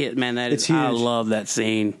music hit. Man, it's huge. I love that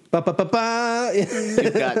scene. Ba, ba, ba, ba. You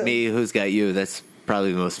got me. Who's got you? That's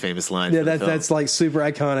probably the most famous line. Yeah, that's like super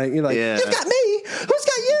iconic. You're like, you got me. Who's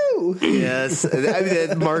got you? Yes, I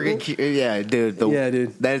mean Margaret. Yeah, dude.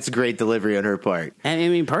 Dude. That's great delivery on her part. And I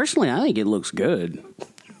mean, personally, I think it looks good.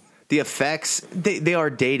 The effects they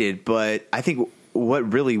are dated, but I think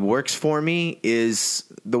what really works for me is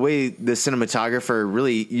the way the cinematographer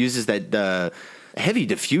really uses that heavy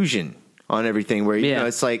diffusion on everything where, you know,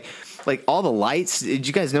 it's like all the lights. Did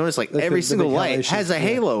you guys notice like every single light has a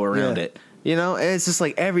halo around it? You know, and it's just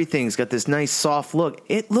like everything's got this nice soft look.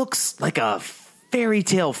 It looks like a fairy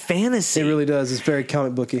tale fantasy. It really does. It's very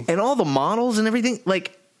comic booky. And all the models and everything,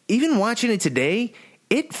 like even watching it today,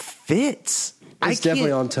 it fits. It's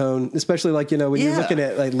definitely on tone, especially like, you know, when you're looking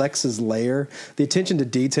at like Lex's lair, the attention to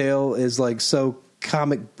detail is like so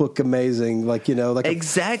comic book amazing, like, you know, like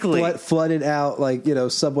exactly flooded out, like, you know,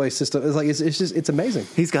 subway system. It's like it's amazing.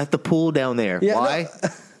 He's got the pool down there. Yeah, why? No,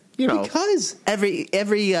 you know, because every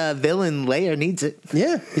villain layer needs it.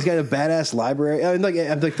 Yeah, he's got a badass library. I mean, like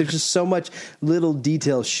there's just so much little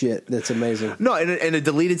detail shit that's amazing. No, in a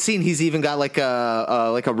deleted scene, he's even got like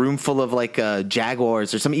a room full of like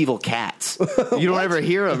jaguars or some evil cats. You don't ever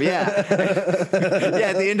hear them. Yeah, yeah.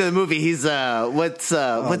 At the end of the movie, he's what's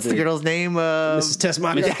the girl's name? Mrs.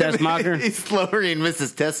 Tessmacher. Mrs. Tessmacher. He's lowering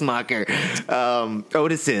Mrs. Tessmacher.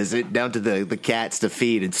 Otis is down to the cats to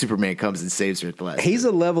feed, and Superman comes and saves her at the last. He's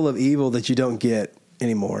a level of evil that you don't get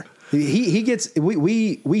anymore. He gets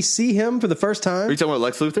we see him for the first time. Are you talking about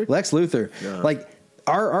Lex Luthor? Lex Luthor. Yeah. Like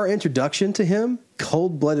our introduction to him,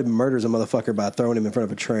 cold-blooded murders a motherfucker by throwing him in front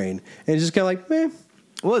of a train, and it's just kind of like, man.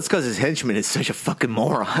 Well, it's because his henchman is such a fucking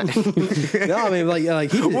moron. No, I mean,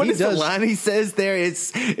 like what is the line he says there?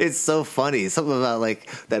 It's so funny. Something about like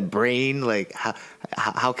that brain, like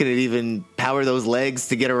how can it even power those legs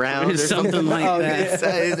to get around? Or something like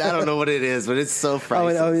that. I don't know what it is, but it's so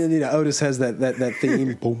priceless. And you know, Otis has that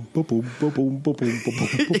theme. Boom, boom, boom, boom, boom, boom,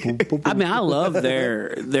 boom, boom. I mean, I love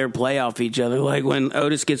their play off each other. Like when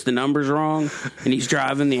Otis gets the numbers wrong and he's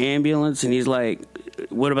driving the ambulance and he's like,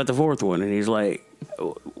 "What about the fourth one?" And he's like,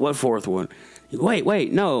 "What fourth one?"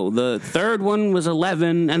 Wait, no. The third one was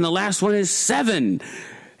 11, and the last one is 7.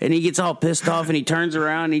 And he gets all pissed off, and he turns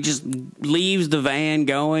around, and he just leaves the van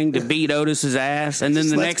going to beat Otis's ass. And then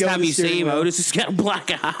the next time you see him, Otis has got a black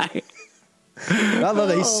eye. I love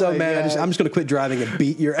that he's so mad. I'm just going to quit driving and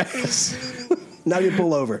beat your ass. Now you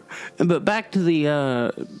pull over. But back to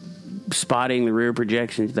the spotting the rear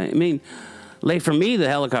projection thing. I mean, like for me, the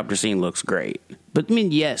helicopter scene looks great. But, I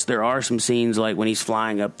mean, yes, there are some scenes like when he's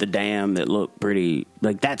flying up the dam that look pretty,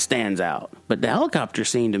 like that stands out. But the helicopter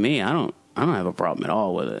scene to me, I don't have a problem at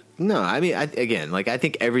all with it. No, I mean, I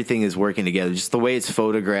think everything is working together. Just the way it's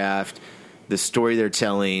photographed, the story they're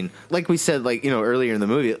telling. Like we said, like, you know, earlier in the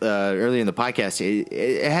movie, earlier in the podcast,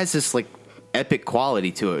 it has this like epic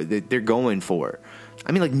quality to it that they're going for.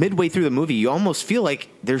 I mean, like midway through the movie, you almost feel like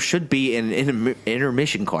there should be an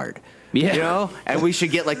intermission card. Yeah. You know, and we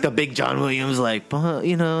should get like the big John Williams, like,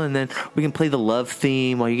 you know, and then we can play the love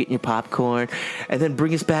theme while you're getting your popcorn, and then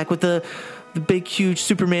bring us back with the big, huge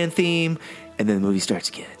Superman theme, and then the movie starts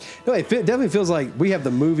again. No, it definitely feels like we have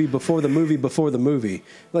the movie before the movie before the movie.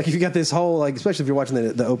 Like if you got this whole, like, especially if you're watching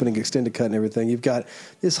the opening extended cut and everything, you've got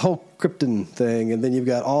this whole Krypton thing, and then you've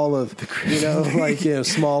got all of, you know, like, you know,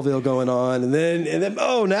 Smallville going on, and then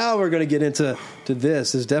now we're going to get into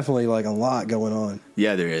this. There's definitely like a lot going on.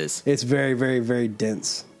 Yeah, there is. It's very, very, very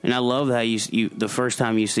dense. And I love how you the first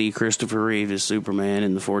time you see Christopher Reeve as Superman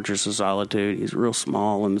in the Fortress of Solitude, he's real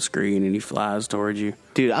small on the screen and he flies towards you.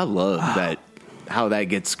 Dude, I love that. How that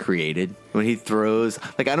gets created when he throws,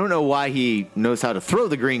 like, I don't know why he knows how to throw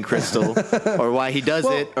the green crystal or why he does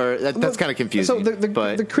it, or that's kind of confusing. So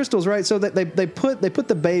the crystals, right? So that they put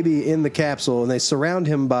the baby in the capsule and they surround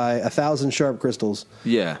him by 1,000 sharp crystals.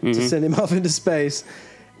 Yeah, to send him off into space.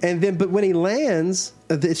 And then, but when he lands,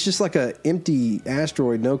 it's just like an empty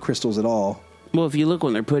asteroid, no crystals at all. Well, if you look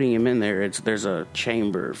when they're putting him in there, there's a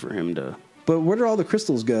chamber for him to. But where do all the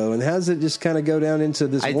crystals go? And how does it just kind of go down into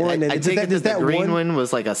this one? And I think that green one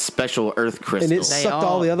was like a special Earth crystal. And it sucked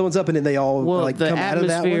all the other ones up, and then they all like come out of that one?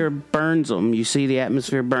 The atmosphere burns them. You see the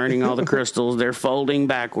atmosphere burning all the crystals. They're folding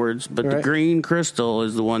backwards, but the green crystal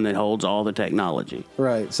is the one that holds all the technology.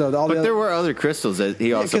 Right. So there were other crystals that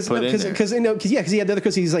he also put in there. Because he had the other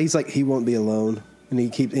crystals. He's like he won't be alone. And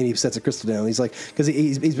he sets a crystal down. He's like, because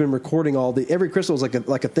he's been recording every crystal is like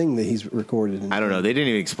a thing that he's recorded. I don't know. They didn't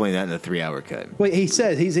even explain that in the 3-hour cut. Wait, he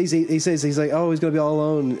says he's like, oh, he's gonna be all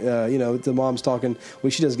alone. You know, the mom's talking. Well,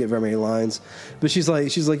 she doesn't get very many lines, but she's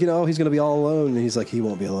like, you know, he's gonna be all alone, and he's like, he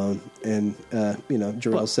won't be alone. And you know,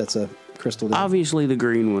 Jor-El sets a crystal down. Obviously, the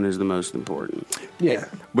green one is the most important. Yeah.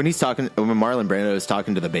 When Marlon Brando is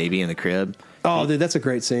talking to the baby in the crib. Oh, dude, that's a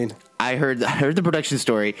great scene. I heard the production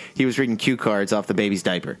story. He was reading cue cards off the baby's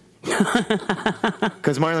diaper.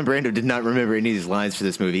 Because Marlon Brando did not remember any of these lines for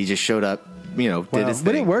this movie. He just showed up, you know, did his thing.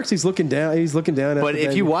 But it works. He's looking down. But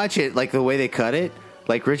if you watch it, like the way they cut it,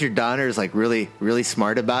 like Richard Donner is like really, really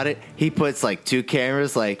smart about it. He puts like 2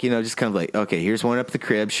 cameras, like, you know, just kind of like, okay, here's one up the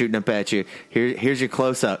crib shooting up at you. Here's your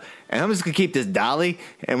close up. And I'm just going to keep this dolly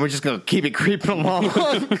and we're just going to keep it creeping along.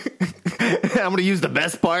 I'm going to use the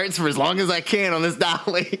best parts for as long as I can on this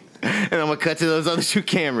dolly. And I'm going to cut to those other 2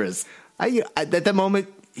 cameras. At that moment,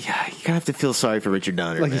 yeah, you kind of have to feel sorry for Richard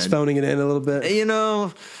Donner. Like, man, he's phoning it in a little bit. You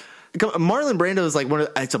know, Marlon Brando is like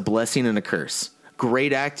it's a blessing and a curse.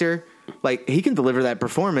 Great actor. Like, he can deliver that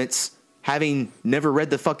performance having never read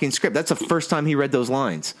the fucking script. That's the first time he read those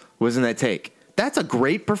lines, was in that take. That's a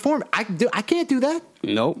great performance. I can't do that.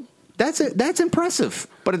 Nope. That's impressive.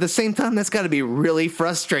 But at the same time, that's got to be really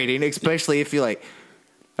frustrating, especially if you're like,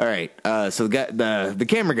 all right, so the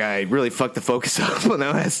camera guy really fucked the focus up on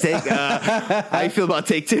that last take. How you feel about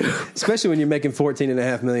take 2? Especially when you're making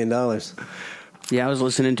 $14.5 million. Yeah, I was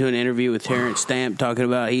listening to an interview with Terrence Stamp talking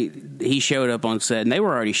about he showed up on set and they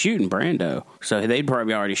were already shooting Brando, so they'd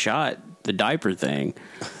probably already shot the diaper thing.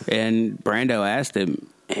 And Brando asked him,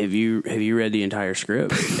 "Have you read the entire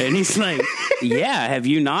script?" And he's like, "Yeah, have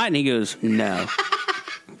you not?" And he goes, "No."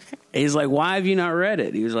 He's like, "Why have you not read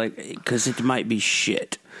it?" He was like, "Because it might be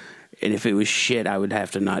shit, and if it was shit, I would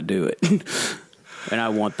have to not do it." And I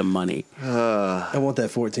want the money. I want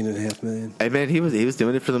that $14.5 million. Hey man, he was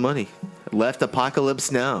doing it for the money. Left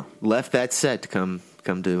Apocalypse Now. Left that set to come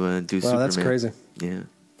to do Superman. Wow, that's crazy. Yeah,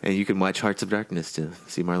 and you can watch Hearts of Darkness to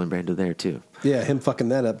see Marlon Brando there too. Yeah, him fucking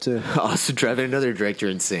that up too. Also driving another director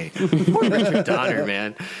insane. Poor Richard Donner,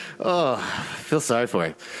 man. Oh, I feel sorry for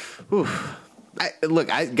him. Oof.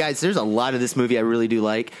 Guys, there's a lot of this movie I really do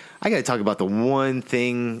like. I got to talk about the one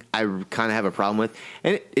thing I kind of have a problem with,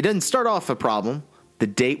 and it doesn't start off a problem. The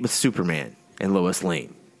date with Superman and Lois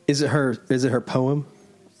Lane. Is it her poem?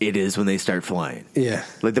 It is when they start flying. Yeah.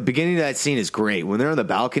 Like, the beginning of that scene is great. When they're on the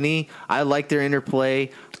balcony, I like their interplay.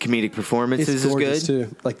 Comedic performances is good.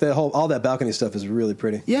 Too. Like, all that balcony stuff is really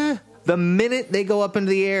pretty. Yeah. The minute they go up into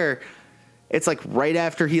the air, it's like right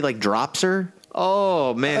after he like drops her.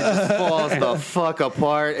 Oh man, it just falls the fuck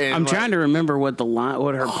apart. And I'm trying to remember what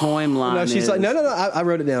her poem line is. No, she's like, no. I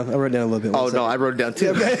wrote it down. I wrote it down a little bit. Oh no, I wrote it down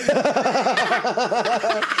too. Okay.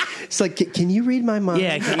 It's like, can you read my mind?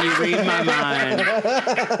 Yeah, can you read my mind?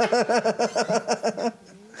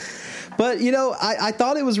 But, you know, I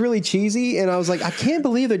thought it was really cheesy, and I was like, I can't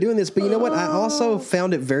believe they're doing this. But you know what? I also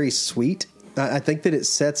found it very sweet. I think that it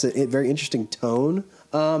sets a very interesting tone.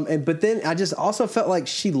 But then I just also felt like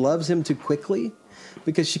she loves him too quickly,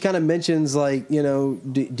 because she kind of mentions, like, you know,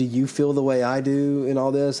 do you feel the way I do and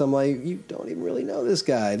all this? I'm like, you don't even really know this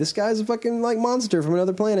guy. This guy's a fucking, like, monster from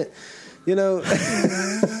another planet, you know?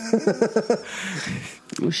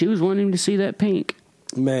 Well, she was wanting to see that pink.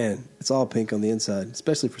 Man, it's all pink on the inside,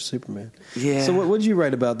 especially for Superman. Yeah. So what did you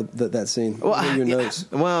write about that scene? Well, what were your notes?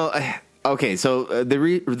 Well, okay, so the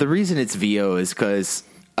reason it's VO is because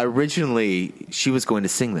originally she was going to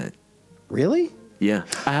sing that. Really? Yeah,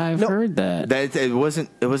 I've heard that. It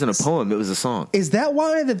wasn't a poem; it was a song. Is that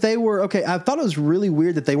why that they were okay? I thought it was really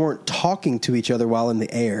weird that they weren't talking to each other while in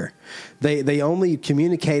the air. They only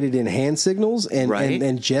communicated in hand signals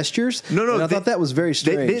and gestures. No, and I thought that was very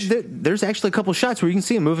strange. There's actually a couple shots where you can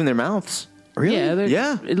see them moving their mouths. Really?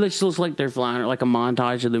 Yeah. It looks like they're flying, like a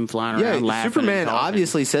montage of them flying around, laughing. Superman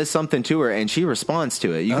obviously says something to her, and she responds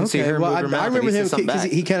to it. You can see her move her mouth. I remember him because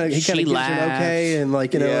he kind of gives an okay and,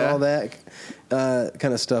 like, you know, all that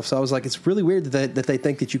kind of stuff. So I was like, it's really weird that they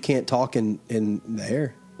think that you can't talk in the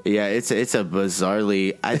air. Yeah, it's a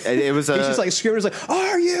bizarrely. It was he's just like screaming, like,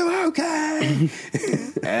 "Are you okay?"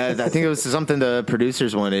 I think it was something the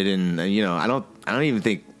producers wanted, and you know, I don't even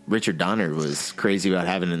think Richard Donner was crazy about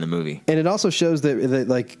having it in the movie. And it also shows that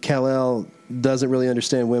like Kal-El doesn't really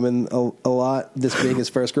understand women a lot, this being his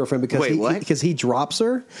first girlfriend, because he drops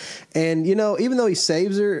her. And, you know, even though he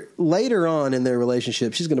saves her, later on in their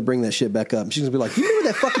relationship, she's going to bring that shit back up. She's going to be like, you remember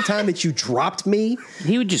that fucking time that you dropped me?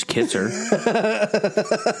 He would just kiss her.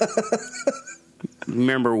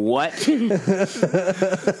 Remember what?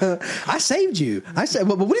 I saved you. I said,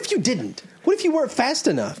 but what if you didn't? What if you weren't fast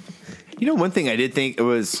enough? You know, one thing I did think it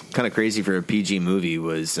was kind of crazy for a PG movie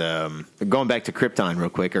was going back to Krypton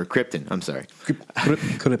real quick, or Krypton. I'm sorry,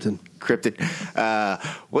 Krypton.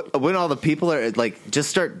 When all the people are like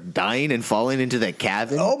just start dying and falling into that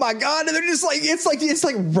cabin. Oh my god! And they're just like it's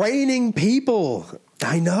like raining people.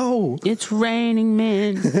 I know. It's raining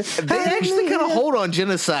men. They actually kind of hold on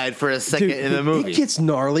genocide for a second in the movie. It gets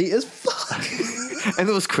gnarly as fuck. And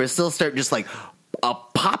those crystals start just like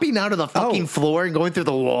popping out of the fucking floor and going through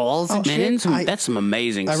the walls. Man, that's some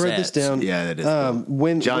amazing I wrote this down. Yeah, that is.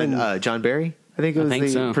 Cool. John Barry? I think it was the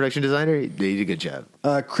so. production designer. He did a good job.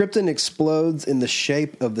 Krypton explodes in the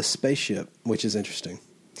shape of the spaceship, which is interesting.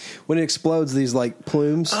 When it explodes, these like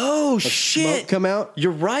plumes of smoke come out.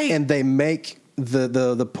 You're right. And they make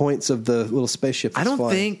the points of the little spaceship that's I don't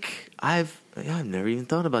flying. think I've never even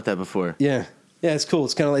thought about that before. Yeah, it's cool.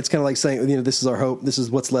 It's kind of like saying, this is our hope. This is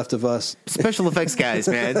what's left of us. Special effects guys,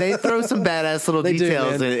 man, they throw some badass little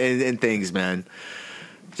details and things, man.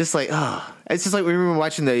 Just like, it's just like we were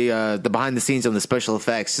watching the behind the scenes on the special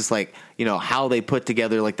effects, just like, how they put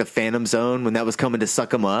together like the Phantom Zone when that was coming to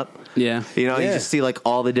suck them up. Yeah. You just see like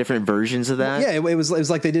all the different versions of that. Yeah, it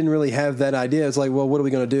was like they didn't really have that idea. It's like, well, what are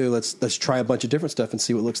we going to do? Let's try a bunch of different stuff and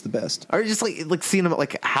see what looks the best. Or just like seeing them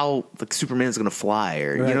like how like Superman's going to fly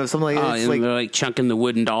or something like that. And they're like chunking the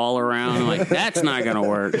wooden doll around. Like that's not going to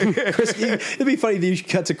work. It'd be funny if you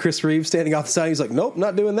cut to Chris Reeves standing off the side. He's like, nope,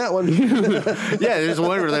 not doing that one. Yeah, there's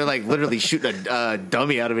one where they're like literally shooting a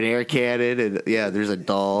dummy out of an air cannon, and there's a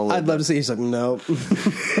doll. I'd love to see. He's like, no.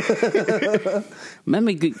 But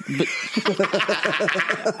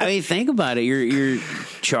I mean, think about it. You're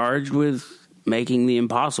charged with making the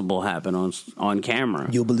impossible happen on camera.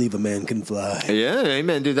 You'll believe a man can fly. Yeah,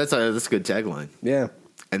 amen, dude. That's a good tagline. Yeah,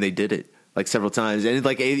 and they did it like several times, and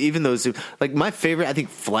like even those like my favorite, I think,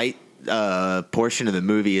 flight portion of the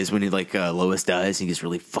movie is when Lois dies and he gets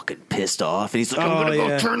really fucking pissed off and he's like, I'm gonna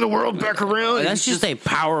go turn the world back around. That's just a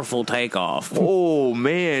powerful takeoff. Oh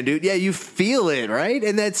man, dude. Yeah, you feel it, right?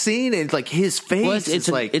 In that scene, and like his face it's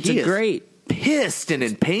a great pissed and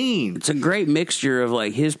in pain. It's a great mixture of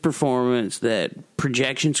like his performance, that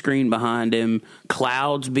projection screen behind him,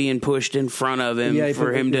 clouds being pushed in front of him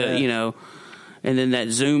for him to and then that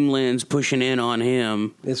zoom lens pushing in on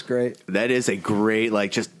him. It's great. That is a great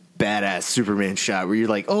just badass Superman shot where you're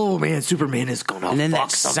like, oh man, Superman is gonna and then fuck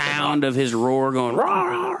that sound of his roar going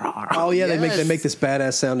oh yeah, yes. they make this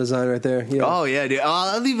badass sound design right there. Yeah. Oh yeah, dude.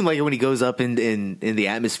 I even like it when he goes up in the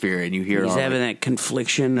atmosphere and you hear he's having that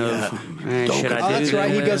confliction of should I do that's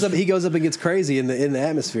right. He goes up and gets crazy in the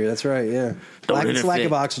atmosphere. That's right. Yeah. Lack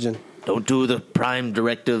of oxygen. Don't do the prime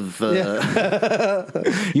directive.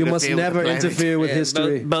 You must never interfere with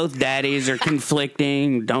history. Both daddies are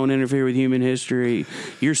conflicting. Don't interfere with human history.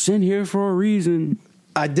 You're sent here for a reason.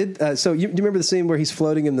 I did. So you remember the scene where he's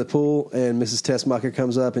floating in the pool and Mrs. Tessmacher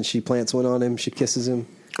comes up and she plants one on him. She kisses him.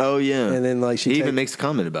 Oh yeah. And then she even makes a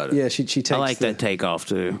comment about it. Yeah, she takes. I like that takeoff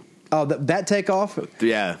too. Oh, that takeoff?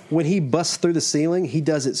 Yeah. When he busts through the ceiling, he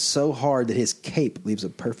does it so hard that his cape leaves a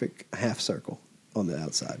perfect half circle on the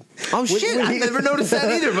outside. Oh shit! I've never noticed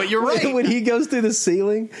that either. But you're right. When he goes through the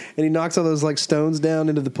ceiling and he knocks all those stones down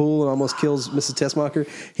into the pool and almost kills Mrs. Tessmacher,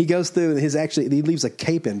 he goes through and he leaves a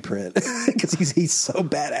cape imprint because he's so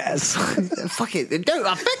badass. Fuck it, dude!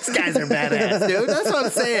 Effects guys are badass, dude. That's what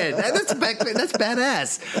I'm saying. That's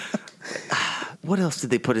badass. What else did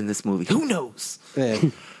they put in this movie? Who knows? Yeah.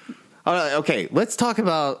 Okay, let's talk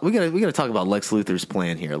about we gotta talk about Lex Luthor's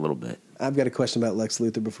plan here a little bit. I've got a question about Lex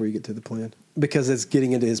Luthor before you get to the plan, because it's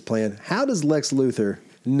getting into his plan. How does Lex Luthor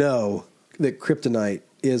know that kryptonite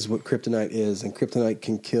is what kryptonite is and kryptonite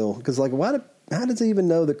can kill? Because how does he even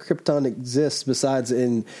know that Krypton exists besides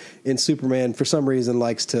in Superman for some reason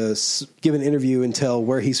likes to give an interview and tell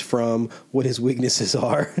where he's from, what his weaknesses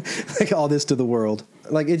are, like all this to the world.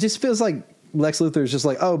 Like it just feels like Lex Luthor is just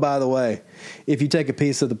like, oh, by the way, if you take a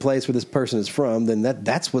piece of the place where this person is from, then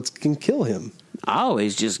that's what can kill him. I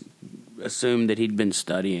always just assumed that he'd been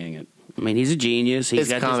studying it. I mean, he's a genius. He's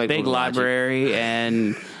got this big library,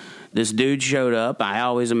 and this dude showed up. I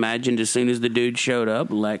always imagined as soon as the dude showed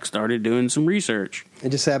up, Lex started doing some research. It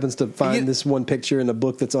just happens to find this one picture in a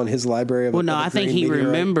book that's on his library. Well, no, I think he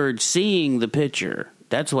remembered seeing the picture.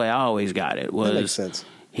 That's the way I always got it. That makes sense.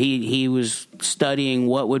 He was studying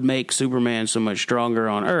what would make Superman so much stronger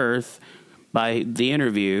on Earth by the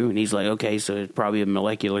interview, and he's like, okay, so it's probably a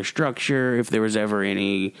molecular structure. If there was ever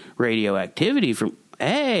any radioactivity from,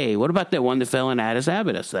 hey, what about that one that fell in Addis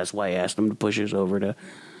Abydos? That's why I asked him to push us over to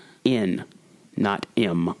N, not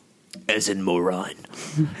M. As in moron.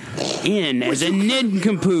 N, as in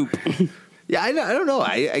nincompoop. Yeah, I don't know.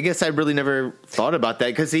 I guess I really never thought about that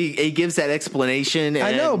because he gives that explanation. And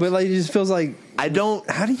I know, but it just feels like I don't.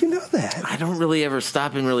 How do you know that? I don't really ever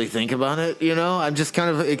stop and really think about it. I'm just kind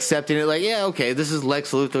of accepting it. Like, yeah, okay, this is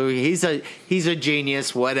Lex Luthor. He's a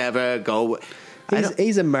genius. Whatever. Go.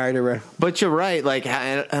 He's a murderer. But you're right. Like,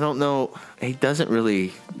 I don't know. he doesn't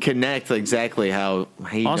really connect exactly how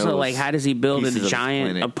he also, knows like, how does he build pieces a of this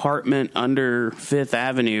giant planet. apartment under Fifth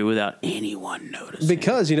Avenue without anyone noticing?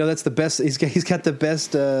 Because that's the best. He's got the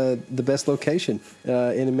best location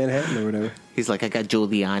in Manhattan or whatever. He's like, I got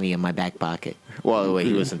Giuliani in my back pocket. Well, wait,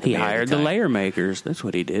 he wasn't. He hired the layer makers. That's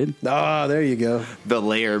what he did. Oh, there you go. The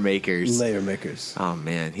layer makers. Layer makers. Oh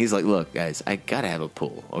man, he's like, look, guys, I gotta have a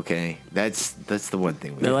pool. Okay, that's the one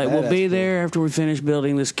thing. They're like, we'll be there after we finish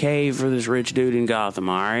building this cave for this rich dude in Gotham.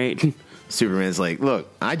 All right. Superman's like, look,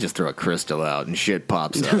 I just throw a crystal out and shit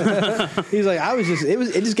pops up. He's like,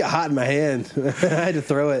 it just got hot in my hand. I had to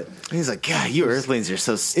throw it. He's like, God, you Earthlings are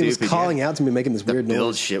so stupid. It was calling out to me, making this weird build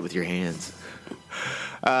noise. shit with your hands.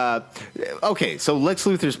 Okay, so Lex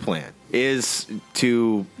Luthor's plan is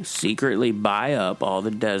to secretly buy up all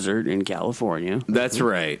the desert in California. That's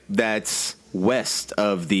right. That's west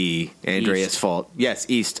of the Andreas Fault. Yes,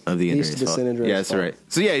 east of the Andreas Fault. San Andreas Yeah, that's Fault. right.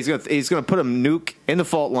 So yeah, he's gonna put a nuke in the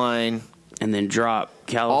fault line and then drop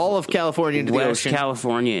all of California into the West ocean.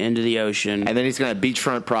 California into the ocean, and then he's gonna have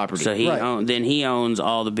beachfront property. So he owns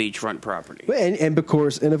all the beachfront property. And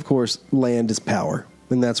of course, land is power,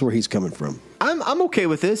 and that's where he's coming from. I'm okay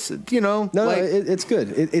with this. No, it's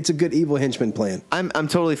good. It's a good evil henchman plan. I'm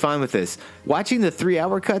totally fine with this. Watching the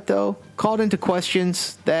 3-hour cut though called into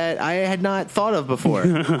questions that I had not thought of before.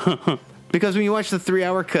 Because when you watch the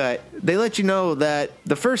 3-hour cut, they let you know that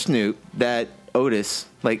the first nuke that Otis,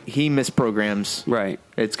 like, he misprograms. Right.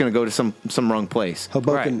 It's going to go to some wrong place.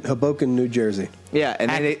 Hoboken, New Jersey. Yeah, and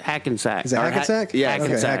then Hackensack. Is that Hackensack? Yeah,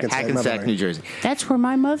 Okay, Hackensack, New Jersey. That's where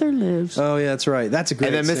my mother lives. Oh yeah, that's right. That's a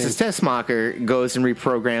great. And then Mrs. Tessmacher goes and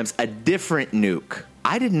reprograms a different nuke.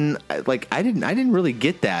 I didn't really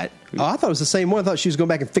get that. Oh, I thought it was the same one. I thought she was going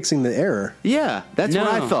back and fixing the error. Yeah, that's what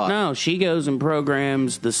I thought. No, she goes and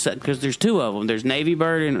programs because there's two of them. There's Navy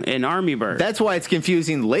Bird and Army Bird. That's why it's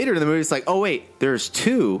confusing later in the movie. It's like, oh wait, there's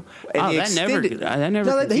two. And that never.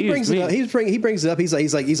 No, he brings it up. He brings it up. He's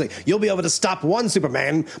like, you'll be able to stop one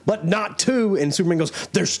Superman, but not two. And Superman goes,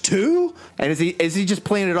 there's two. And is he just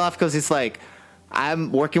playing it off because it's like,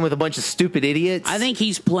 I'm working with a bunch of stupid idiots? I think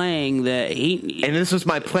he's playing that and this was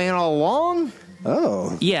my plan all along?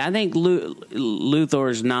 Oh. Yeah, I think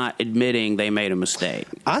Luthor's not admitting they made a mistake.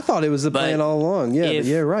 I thought it was the plan all along. Yeah, but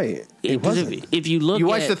yeah, right. It wasn't. If you look, you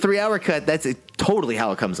watch the 3-hour cut, that's totally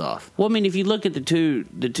how it comes off. Well, I mean, if you look at the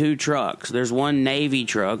two trucks, there's one Navy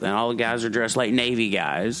truck, and all the guys are dressed like Navy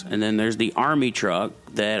guys, and then there's the Army truck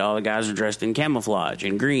that all the guys are dressed in camouflage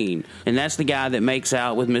and green, and that's the guy that makes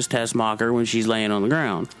out with Miss Tessmacher when she's laying on the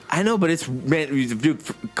ground. I know, but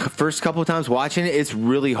first couple of times watching it, it's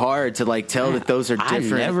really hard to tell that those are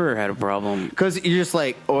different. I never had a problem because you're just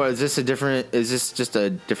like, or is this just a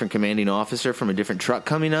different commanding officer from a different truck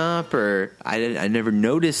coming up? Or I never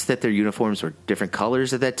noticed that their uniforms were different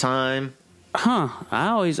colors at that time. Huh. I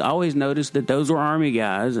always noticed that those were Army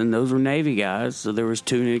guys and those were Navy guys, so there was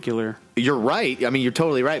two nuclear. You're right. I mean, you're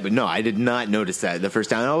totally right, but no, I did not notice that the first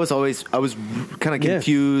time. I was kind of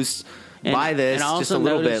confused by this just a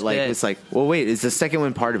little bit. Like, it's like, well, wait, is the second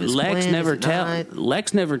one part of his plan?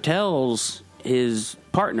 Lex never tells his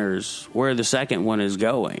partners where the second one is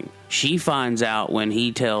going. She finds out when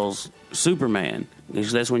he tells Superman.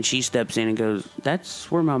 Because that's when she steps in and goes, that's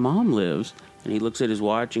where my mom lives. And he looks at his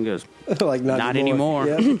watch and goes, like, not anymore.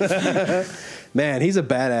 Yeah. Man, he's a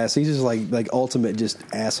badass. He's just like ultimate just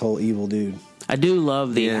asshole evil dude. I do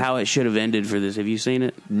love how it should have ended for this. Have you seen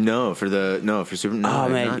it? No, for Superman. No, oh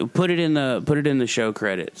man, not. put it in the show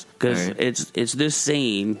credits because it's this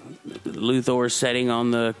scene. Luthor sitting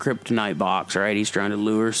on the kryptonite box. Right, he's trying to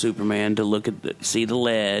lure Superman to see the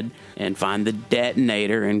lead and find the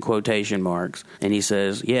detonator in quotation marks. And he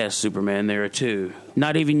says, "Yes, Superman, there are two.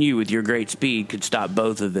 Not even you, with your great speed, could stop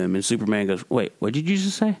both of them." And Superman goes, "Wait, what did you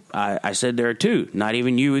just say?" I said there are two. Not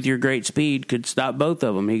even you, with your great speed, could stop both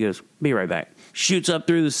of them. He goes, "Be right back." Shoots up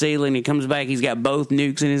through the ceiling. He comes back. He's got both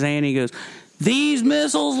nukes in his hand. He goes, "These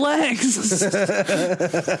missiles, Lex."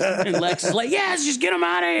 And Lex is like, "Yes, just get them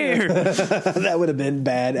out of here." That would have been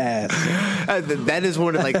badass. That is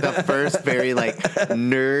one of the first very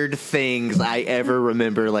nerd things I ever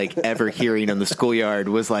remember ever hearing on the schoolyard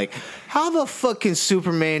was how the fuck can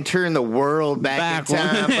Superman turn the world back in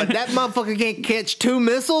time? But that motherfucker can't catch two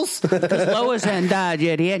missiles? Because Lois hadn't died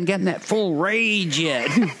yet. He hadn't gotten that full rage yet.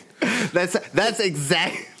 That's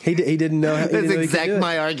exact. He didn't know. That's exactly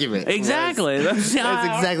my argument. Exactly. That's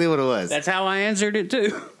exactly what it was. That's how I answered it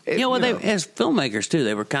too. As filmmakers too,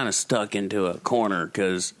 they were kind of stuck into a corner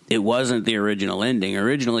because it wasn't the original ending.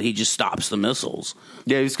 Originally, he just stops the missiles.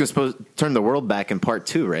 Yeah, he was supposed to turn the world back in part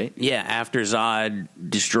 2, right? Yeah, after Zod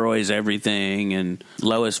destroys everything and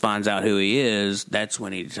Lois finds out who he is, that's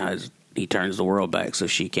when he decides he turns the world back so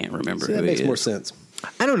she can't remember who that he makes is. more sense.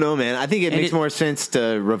 I don't know, man. I think it makes more sense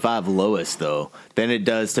to revive Lois, though, than it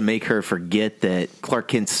does to make her forget that Clark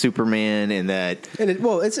Kent's Superman and that... And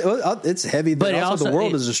it's heavy, but also the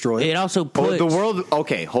world is destroyed. It also puts... the world...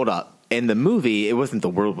 Okay, hold up. In the movie, it wasn't the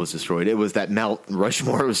world was destroyed. It was that Mount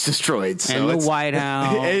Rushmore was destroyed. So and the White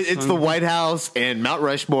House. It's the White House and Mount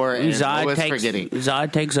Rushmore and Lois forgetting.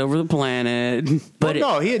 Zod takes over the planet. But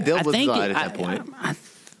no, he had dealt with Zod at that point. I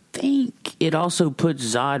think it also puts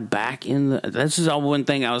Zod back in the... This is all one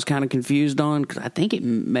thing I was kind of confused on, because I think it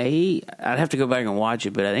may... I'd have to go back and watch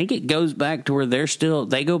it, but I think it goes back to where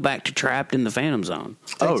they go back to trapped in the Phantom Zone.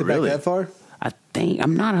 Oh, really? Back that far? I think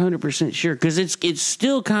I'm not 100% sure, because it's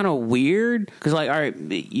still kind of weird. Because, like, all right,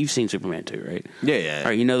 you've seen Superman 2, right? Yeah. All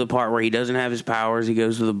right, you know the part where he doesn't have his powers. He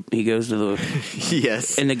goes to the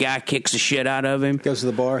yes, and the guy kicks the shit out of him. Goes to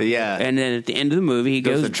the bar. Yeah, and then at the end of the movie, he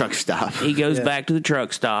goes to the truck stop. He goes back to the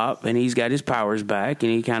truck stop, and he's got his powers back,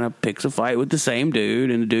 and he kind of picks a fight with the same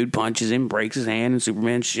dude, and the dude punches him, breaks his hand, and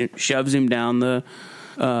Superman shoves him down the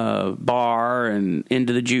bar and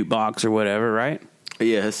into the jukebox or whatever, right?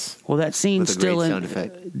 Yes. Well, that scene's still in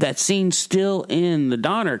the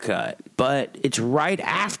Donner cut, but it's right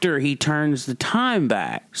after he turns the time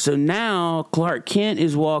back. So now Clark Kent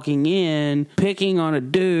is walking in, picking on a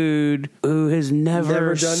dude who has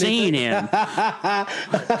never seen him.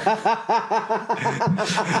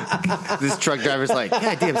 This truck driver's like,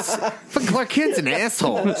 God damn, fucking Clark Kent's an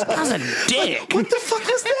asshole. This guy's a dick. What the fuck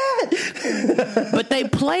was that? But they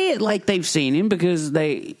play it like they've seen him, because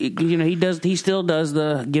he still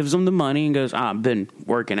gives them the money and goes, I've been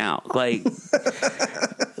working out.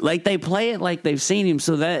 Like they play it like they've seen him,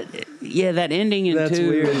 so that ending in 2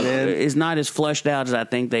 is not as fleshed out as I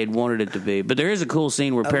think they'd wanted it to be. But there is a cool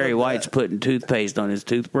scene where Perry White's putting toothpaste on his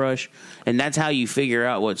toothbrush, and that's how you figure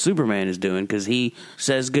out what Superman is doing, because he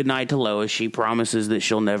says goodnight to Lois. She promises that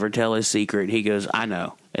she'll never tell his secret. He goes, I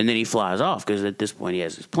know. And then he flies off, because at this point he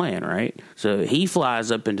has his plan, right? So he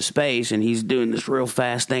flies up into space, and he's doing this real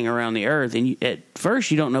fast thing around the Earth. And at first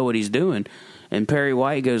you don't know what he's doing. And Perry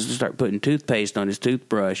White goes to start putting toothpaste on his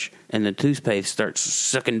toothbrush, and the toothpaste starts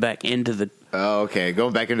sucking back into the... Oh, okay.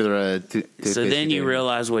 Going back into the toothpaste. So then you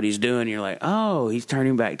realize what he's doing. You're like, oh, he's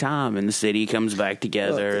turning back time, and the city comes back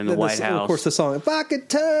together, and the White House... Of course, the song, if I could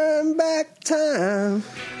turn back time...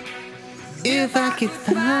 If I could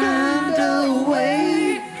find a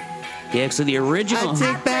way. Yeah, so the original... I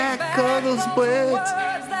take back all those words.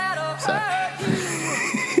 Sorry.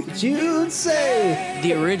 You'd say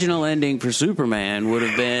the original ending for Superman would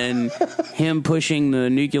have been him pushing the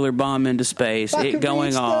nuclear bomb into space, it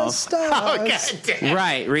going off. Oh, God damn.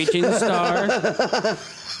 Right, reaching the stars.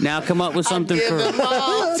 Now come up with something give for them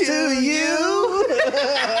all to you.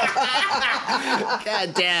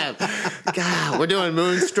 God damn. God, we're doing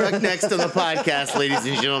Moonstruck next to the podcast, ladies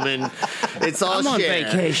and gentlemen. It's all I'm on shared.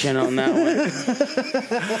 vacation on that one.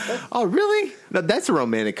 Oh, really? No, that's a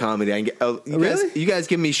romantic comedy. You guys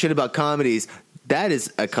give me shit about comedies. That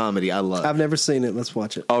is a comedy I love. I've never seen it. Let's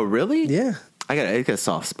watch it. Oh, really? Yeah. I got a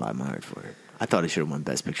soft spot in my heart for it. I thought it should have won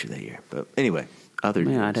Best Picture that year. But anyway, other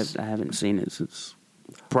news. I haven't seen it since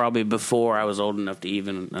probably before I was old enough to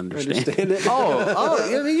even understand it.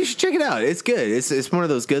 I mean, you should check it out. It's good. It's one of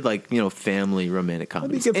those good, family romantic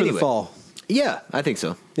comedies. It'd be good for the fall. Yeah, I think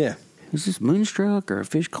so. Yeah. Is this Moonstruck or a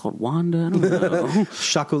fish called Wanda? I don't know.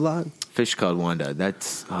 Chocolat. Fish called Wanda.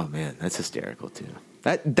 That's hysterical too.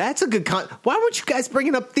 That's a good why weren't you guys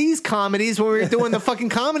bringing up these comedies when we were doing the fucking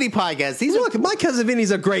comedy podcast? Look, My Cousin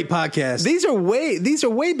Vinny's a great podcast. These are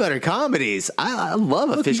way better comedies. I love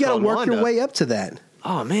a Fish Called Wanda. You got to work your way up to that.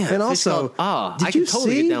 Oh man! And also, I can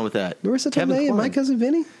totally get down with that. Marissa Tomei and My Cousin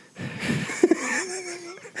Vinny.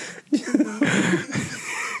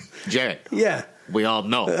 Jared. Yeah. We all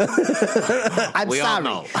know. I'm sorry. All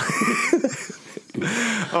know.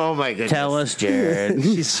 Oh my goodness! Tell us, Jared.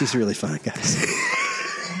 She's really fun, guys.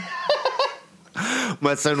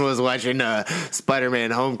 My son was watching Spider-Man: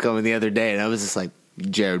 Homecoming the other day, and I was just like,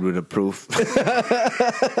 Jared would approve.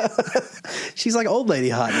 She's like old lady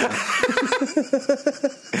hot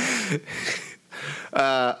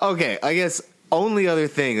now. Okay, I guess only other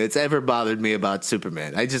thing that's ever bothered me about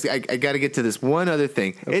Superman. I got to get to this one other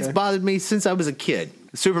thing. Okay. It's bothered me since I was a kid.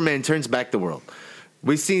 Superman turns back the world.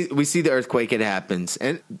 We see the earthquake. It happens,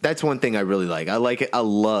 and that's one thing I really like. I like it. I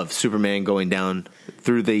love Superman going down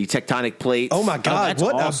through the tectonic plates. Oh my God!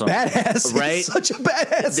 What awesome. A badass! Right? He's such a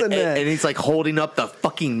badass in that. And he's like holding up the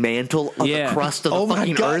fucking mantle of the crust of the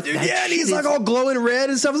fucking earth. Dude, yeah, and he's like all glowing red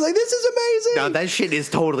and stuff. I was like, this is amazing. Now that shit is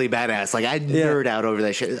totally badass. Like I nerd out over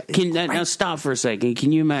that shit. Now stop for a second.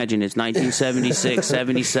 Can you imagine? It's 1976,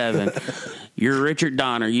 77. You're Richard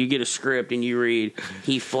Donner. You get a script and you read,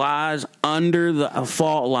 he flies under the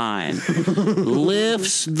fault line,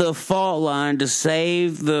 lifts the fault line to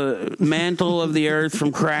save the mantle of the earth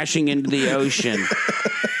from crashing into the ocean.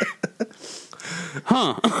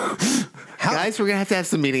 Huh. Guys, we're gonna have to have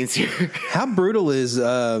some meetings here. How brutal is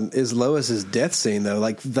Lois's death scene though?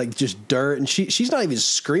 Like just dirt, and she's not even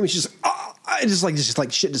screaming. She's just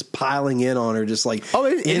like shit just piling in on her, just like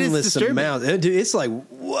endless amounts. Dude, it's like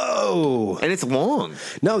whoa, and it's long.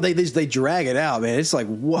 No, they drag it out, man. It's like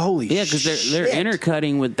holy shit. Yeah, because they're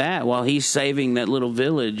intercutting with that while he's saving that little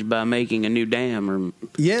village by making a new dam. Or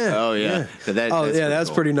that's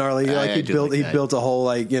pretty gnarly. Like he built a whole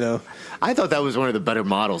I thought that was one of the better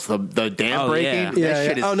models. The dam breaking. Yeah.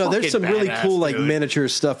 Shit is there's some really cool dude. miniature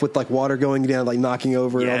stuff with like water going down, like knocking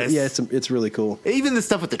over. Yes. It's really cool. Even the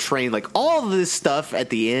stuff with the train, like all of this stuff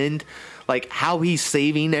at the end, like how he's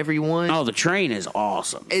saving everyone. Oh, the train is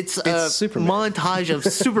awesome. It's a montage of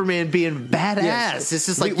Superman being badass. Yes. It's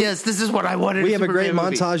just like, this is what I wanted. We have a great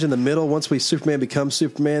montage in the middle once Superman becomes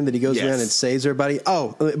Superman, that he goes around and saves everybody.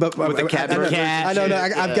 Oh, but with the cat. I know.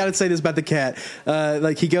 I've got to say this about the cat.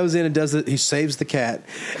 Like he goes in and he saves the cat,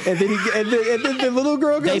 and then the little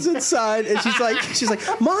girl goes inside, and she's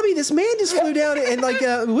like, "Mommy, this man just flew down, and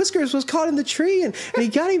Whiskers was caught in the tree, and he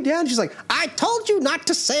got him down." She's like, "I told you not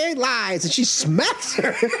to say lies." And she smacks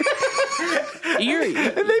her. And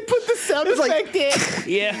they put the sound effect in.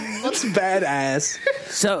 Yeah, that's badass.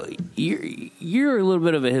 So you're a little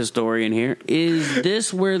bit of a historian here. Is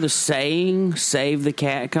this where the saying "save the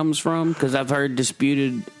cat" comes from? Because I've heard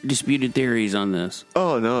disputed theories on this.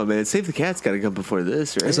 Oh no, man! Save the Cat's got to come before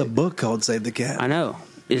this, right? There's a book called "Save the Cat." I know.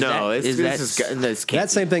 That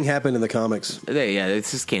same thing happened in the comics.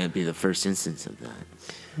 This just can't be the first instance of that.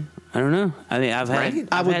 I don't know. I mean, I've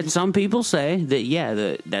had some people say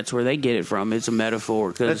that that's where they get it from. It's a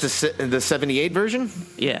metaphor. That's the 78 version?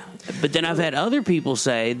 Yeah. But then I've had other people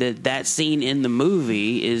say that scene in the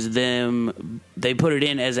movie is them, they put it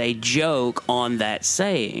in as a joke on that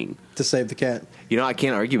saying. To save the cat. I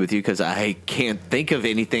can't argue with you because I can't think of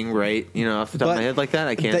anything right, off the top of my head like that.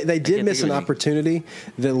 I can't. They did miss an opportunity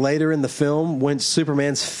that later in the film, when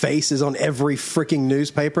Superman's face is on every freaking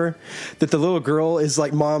newspaper, that the little girl is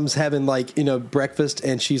like, mom's having breakfast,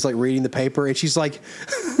 and she's like reading the paper, and she's like,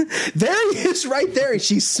 there he is right there, and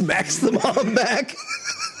she smacks the mom back.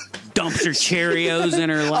 Dumps her Cheerios in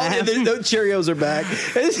her lap. No Cheerios are back.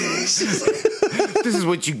 This is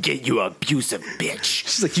what you get, you abusive bitch.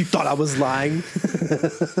 She's like, you thought I was lying?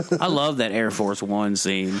 I love that Air Force One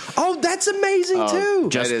scene. Oh, that's amazing too.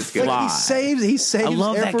 Just fly. Like he saves. I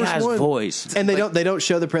love Air that Force guy's One. voice. And they don't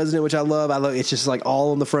show the president, which I love. It's just like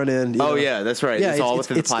all on the front end. Yeah, that's right. Yeah, it's all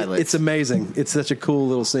within the pilot. It's amazing. It's such a cool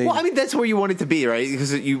little scene. Well, I mean, that's where you want it to be, right?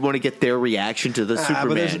 Because you want to get their reaction to the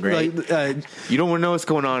Superman, right? You don't want to know what's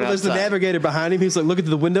going on outside. There's the navigator behind him. He's like looking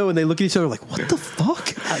through the window, and they look at each other like, "What the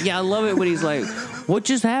fuck?" I love it when he's like, "What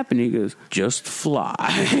just happened?" He goes, "Just fly."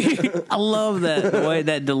 I love that the way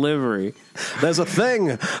that delivery. There's a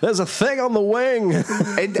thing on the wing.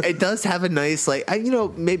 It does have a nice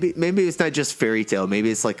maybe it's not just fairy tale.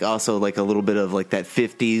 Maybe it's also a little bit of that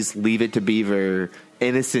 50s Leave It to Beaver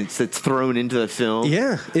innocence that's thrown into the film.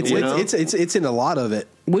 Yeah, it's in a lot of it.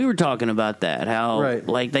 We were talking about that, how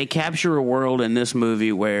they capture a world in this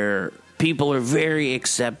movie where people are very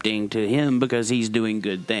accepting to him because he's doing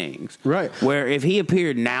good things. Right. Where if he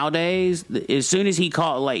appeared nowadays, as soon as he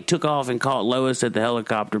took off and caught Lois at the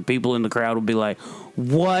helicopter, people in the crowd would be like,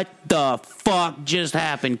 what the fuck just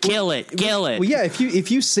happened? Kill it. Well, yeah,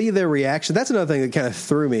 if you see their reaction, that's another thing that kind of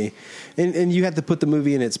threw me. And you have to put the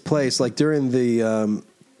movie in its place. Like during the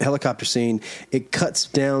helicopter scene, it cuts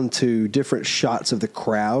down to different shots of the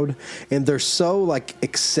crowd, and they're so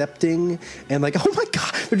accepting and oh my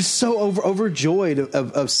god, they're just so overjoyed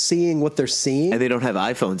of seeing what they're seeing, and they don't have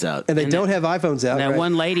iPhones out, That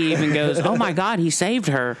one lady even goes, "Oh my god, he saved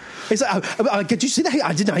her." It's like, did you see that?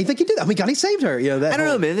 I didn't think he did that. Oh my god, he saved her. I don't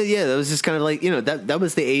know, man. Yeah, that was just kind of that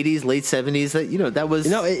was the 80s, late 70s. That was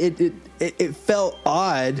it felt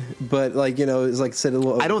odd, but it was like I said, a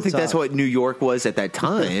little. I don't think that's what New York was at that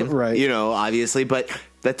time. Right. Obviously, but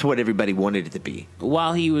that's what everybody wanted it to be.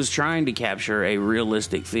 While he was trying to capture a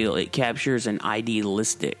realistic feel, it captures an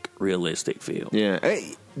idealistic, realistic feel. Yeah.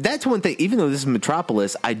 That's one thing. Even though this is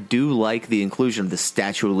Metropolis, I do like the inclusion of the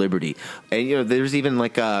Statue of Liberty. And, there's even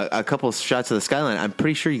a couple of shots of the skyline. I'm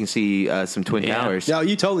pretty sure you can see some Twin Towers. No,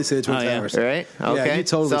 you totally see the Twin Towers. Right? Okay. Yeah, you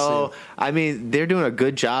totally see it. I mean, they're doing a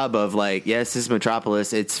good job of yes, this is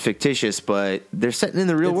Metropolis. It's fictitious, but they're setting in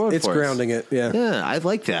the real world It's for grounding it, yeah. Yeah, I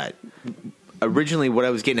like that. Originally, what I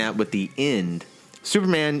was getting at with the end,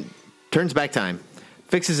 Superman turns back time,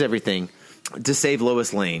 fixes everything, to save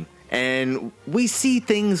Lois Lane. And we see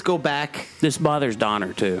things go back. This bothers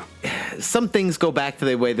Donner, too. Some things go back to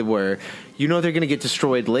the way they were. You know they're going to get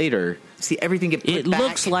destroyed later. See everything get put back. It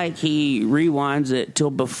looks like he rewinds it till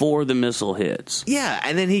before the missile hits. Yeah,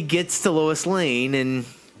 and then he gets to Lois Lane, and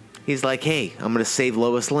he's like, hey, I'm going to save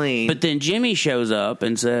Lois Lane. But then Jimmy shows up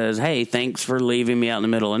and says, hey, thanks for leaving me out in the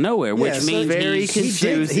middle of nowhere, which means very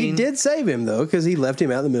confusing. He did save him, though, because he left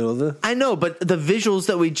him out in the middle of the... I know, but the visuals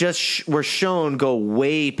that we just were shown go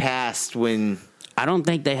way past when... I don't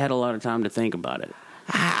think they had a lot of time to think about it.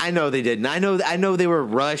 I know they didn't. I know they were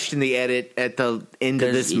rushed in the edit at the end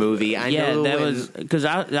of this movie. Was because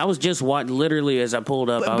I was just watching literally as I pulled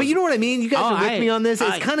up. But you know what I mean. You guys are with me on this.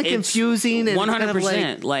 It's kind of confusing.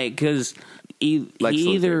 100%. Like because he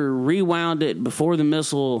either rewound it before the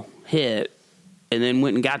missile hit and then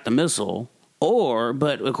went and got the missile,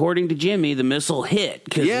 but according to Jimmy, the missile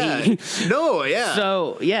hit.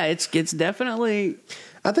 So it's definitely.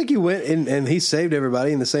 I think he went and he saved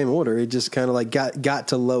everybody in the same order. He just kind of like got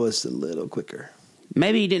to Lois a little quicker.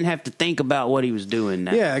 Maybe he didn't have to think about what he was doing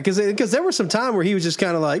now. Yeah, because there was some time where he was just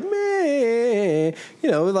kind of like, meh,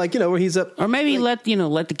 where he's up. Or maybe let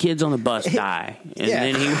the kids on the bus die. And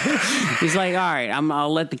then he's like, all right,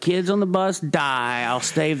 I'll let the kids on the bus die. I'll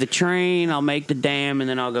save the train. I'll make the dam, and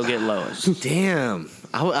then I'll go get Lois. Damn.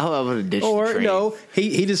 I would have ditched the train. No,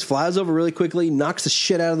 he just flies over really quickly, knocks the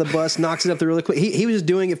shit out of the bus, knocks it up there really quick. He was just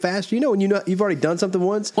doing it fast. When you've already done something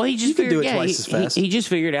once, well, you can do it twice as fast. He just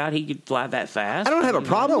figured out he could fly that fast. I don't have a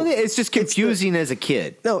problem with it. It's just confusing as a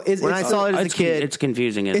kid. No, when I saw it as a kid, it's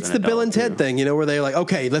confusing. It's the Bill and Ted thing, where they're like,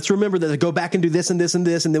 okay, let's remember that. Go back and do this and this and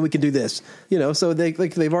this, and then we can do this. So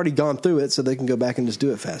they've already gone through it, so they can go back and just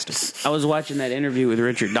do it faster. I was watching that interview with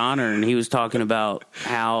Richard Donner, and he was talking about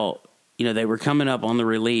how. They were coming up on the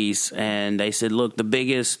release, and they said, "Look, the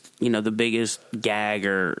biggest gag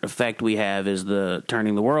or effect we have is the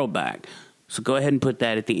turning the world back. So go ahead and put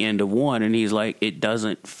that at the end of one." And he's like, "It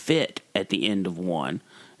doesn't fit at the end of one."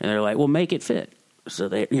 And they're like, "Well, make it fit." So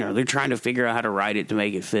they're trying to figure out how to write it to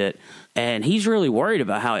make it fit. And he's really worried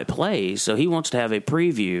about how it plays, so he wants to have a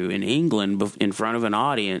preview in England in front of an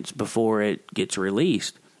audience before it gets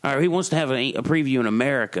released, or he wants to have a preview in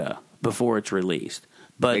America before it's released.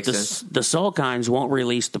 But the Salkinds won't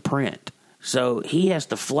release the print. So he has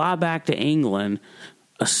to fly back to England,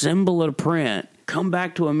 assemble a print, come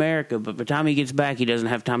back to America. But by the time he gets back, he doesn't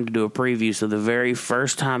have time to do a preview. So the very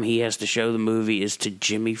first time he has to show the movie is to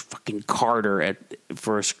Jimmy fucking Carter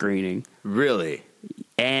for a screening. Really?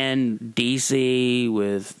 And DC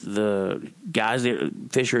with the guys that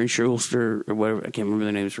Fisher and Schuster or whatever, I can't remember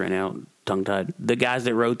their names right now, tongue-tied. The guys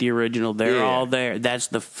that wrote the original, they're all there. That's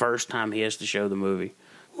the first time he has to show the movie.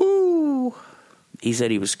 Ooh. He said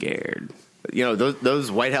he was scared. Those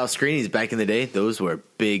White House screenings back in the day, those were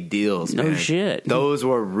big deals. No man. shit. Those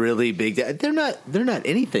were really big. They're not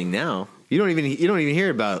anything now. You don't even hear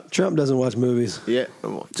about. Trump doesn't watch movies. Yeah.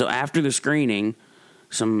 So after the screening,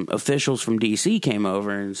 some officials from DC came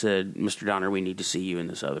over and said, "Mr. Donner, we need to see you in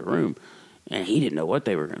this other room." And he didn't know what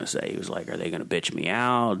they were going to say. He was like, "Are they going to bitch me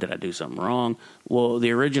out? Did I do something wrong?" Well,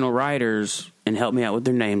 the original writers, and help me out with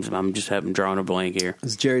their names, I'm just having drawn a blank here.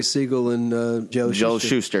 It's Jerry Siegel and Joe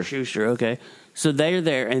Shuster. Shuster, okay. So they're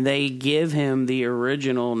there, and they give him the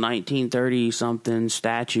original 1930-something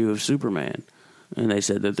statue of Superman. And they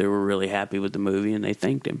said that they were really happy with the movie, and they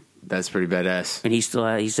thanked him. That's pretty badass. And he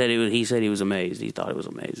said he was amazed. He thought it was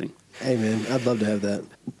amazing. Hey, man, I'd love to have that.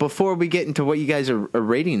 Before we get into what you guys are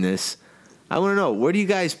rating this, I want to know, where do you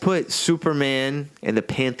guys put Superman in the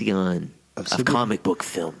pantheon of comic book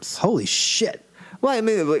films? Holy shit. Well, I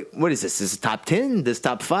mean, what is this? Is it top 10? This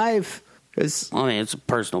top 5? It's a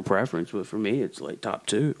personal preference, but for me, it's like top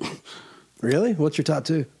 2. Really? What's your top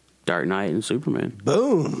 2? Dark Knight and Superman.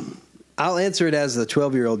 Boom. I'll answer it as the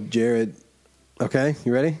 12-year-old Jared. Okay,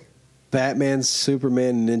 you ready? Batman,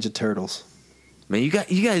 Superman, and Ninja Turtles. Man, you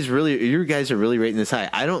guys are really rating this high.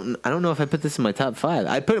 I don't know if I put this in my top 5.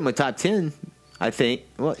 I put it in my top 10. I think.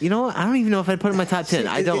 Well, you know what? I don't even know if I put it in my top 10.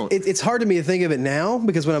 I don't. It's hard to me to think of it now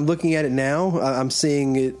because when I'm looking at it now, I'm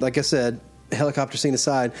seeing it. Like I said, helicopter scene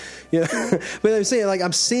aside, but I'm saying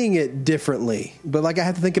I'm seeing it differently. But I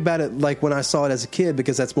have to think about it like when I saw it as a kid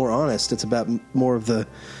because that's more honest. It's about more of the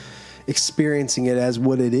experiencing it as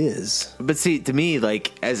what it is. But see, to me,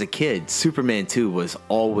 as a kid, Superman 2 was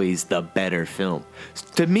always the better film.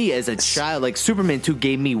 To me, as a child, Superman 2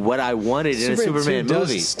 gave me what I wanted in a Superman 2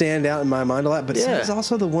 movie. Does stand out in my mind a lot, but it's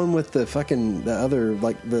also the one with the other,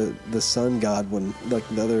 the sun god one, the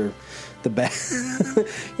other, the bad,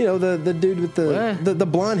 the dude with the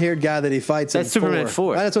blonde haired guy that he fights. That's in Superman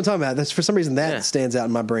 4. That's what I'm talking about. That's for some reason that stands out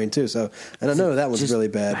in my brain too. So, and I know that one's really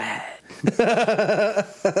bad. But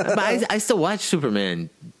I still watch Superman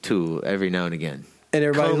 2 every now and again. And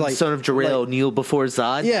everybody's Come, like, son of Jor-El, kneel before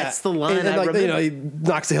Zod. Yeah, That's the line and I like, remember. you know, he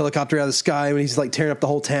knocks the helicopter out of the sky when he's like tearing up the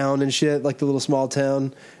whole town and shit, like the little small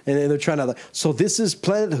town. And they're trying to like, so this is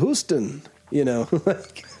Planet Houston, you know.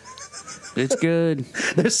 Like, it's good.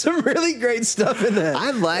 There's some really great stuff in that.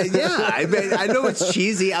 I'm like, yeah. I mean, I know it's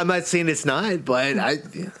cheesy. I'm not saying it's not, but I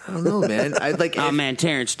don't know, man. I like. Oh man,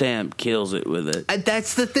 Terrence Stamp kills it with it.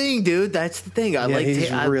 That's the thing, dude. That's the thing. I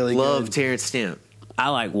really love good. Terrence Stamp. I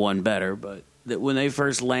like one better, but that when they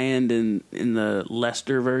first land in the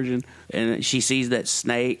Lester version, and she sees that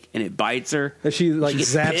snake and it bites her, and she like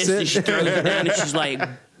gets zaps pissed it, and she throws it down, and she's like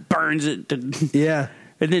burns it. Yeah.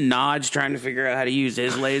 And then Nod's trying to figure out how to use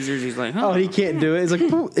his lasers. He's like, oh, he can't do it. He's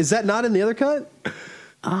like, is that not in the other cut?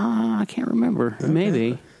 I can't remember. Okay.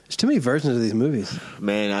 Maybe. There's too many versions of these movies.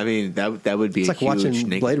 Man, I mean, that would be it's a like huge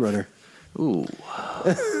watching Blade Runner. Ooh.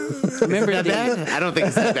 Remember that bad? I don't think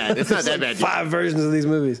it's that bad. It's not that bad. 5 versions of these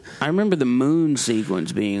movies. I remember the moon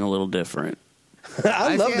sequence being a little different.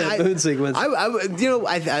 I love that moon sequence.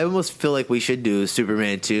 I almost feel like we should do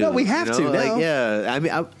Superman 2. No, we have to now. Like, yeah, I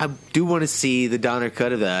mean, I do want to see the Donner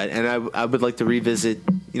cut of that, and I would like to revisit,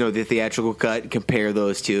 the theatrical cut, compare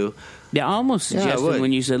those two. Yeah, I almost suggested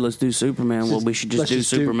when you said let's do Superman. Well, we should just do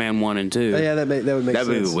Superman 1 and 2. Oh, yeah, that would make sense. That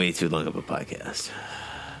would be way too long of a podcast.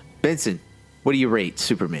 Benson, what do you rate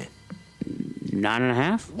Superman?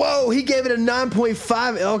 9.5. Whoa, he gave it a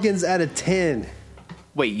 9.5 Elkins out of 10.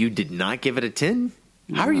 Wait, you did not give it a 10?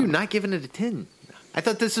 How are you not giving it a 10? I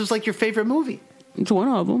thought this was like your favorite movie. It's one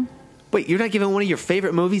of them. Wait, you're not giving one of your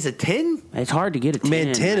favorite movies a 10? It's hard to get a 10.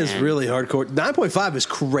 Man, 10 is really hardcore. 9.5 is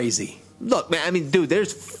crazy. Look, man, I mean, dude,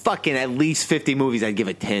 there's fucking at least 50 movies I'd give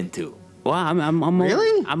a 10 to. Wow, I'm more,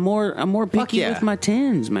 really? I'm more picky with my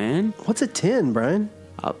 10s, man. What's a 10, Brian?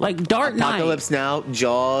 Like Dark Knight. Apocalypse Now,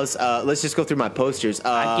 Jaws. Let's just go through my posters.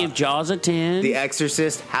 I'd give Jaws a 10. The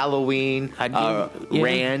Exorcist, Halloween,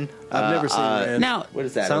 Ran. I've never seen Ran. Now, what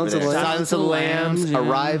is that? Silence of the Lambs. Silence of the Lambs,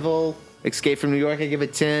 Arrival, Escape from New York. I give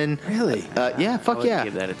it 10. Really? Yeah, fuck yeah.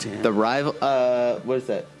 Give that a 10. The Rival. What is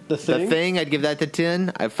that? The Thing? I'd give that to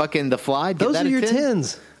 10. I fucking The Fly. I'd give Those that are a your 10.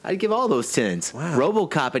 10s. I'd give all those 10s. Wow.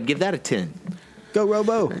 RoboCop. I'd give that a 10. Go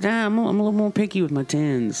Robo. Nah, I'm a little more picky with my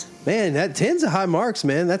 10s. Man, that 10's a high marks,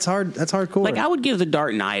 man. That's hard. That's hardcore. Like I would give The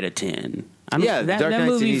Dark Knight a 10. Dark Knight's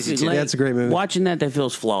an easy 10. That's a great movie. Watching that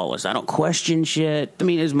feels flawless. I don't question shit. I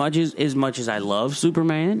mean, as much as I love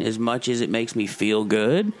Superman, as much as it makes me feel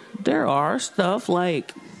good, there are stuff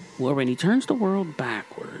like when he turns the world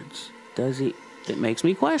backwards, does he? It makes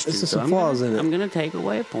me question. There's some flaws in it. I'm going to take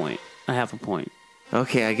away a half a point.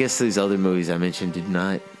 Okay, I guess these other movies I mentioned do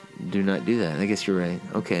not do that. I guess you're right.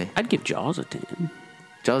 Okay. I'd give Jaws a 10.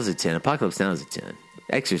 Jaws is a 10. Apocalypse Now is a 10.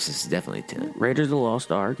 Exorcist is definitely a 10. Raiders of the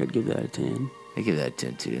Lost Ark, I'd give that a 10. I'd give that a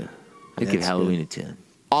 10 too. I'd give Halloween a 10.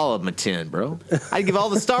 All of them a 10, bro. I'd give all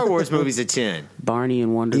the Star Wars movies a 10. Barney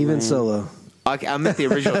and Wonderland. Even Solo. Okay, I meant the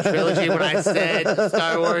original trilogy when I said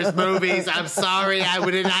Star Wars movies. I'm sorry, I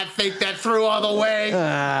did not think that through all the way.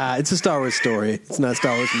 It's a Star Wars story. It's not a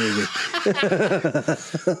Star Wars movie.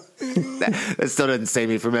 that still doesn't save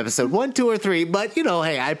me from episode 1, 2, or 3. But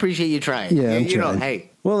hey, I appreciate you trying. Yeah, I'm trying.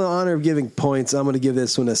 Hey. Well, in honor of giving points, I'm going to give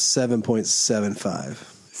this one a 7.75.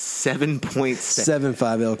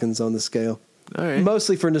 7.75 Elkins on the scale. All right.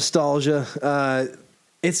 Mostly for nostalgia.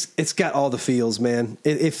 It's got all the feels, man.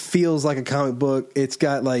 It feels like a comic book. It's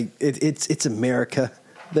got like it's America.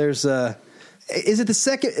 There's is it the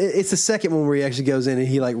second? It's the second one where he actually goes in and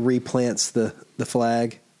he like replants the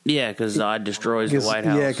flag. Yeah, because Zod destroys the White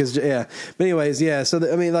House. But anyways, yeah. So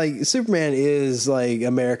like Superman is like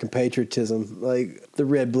American patriotism, like the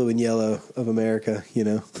red, blue, and yellow of America.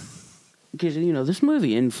 Because this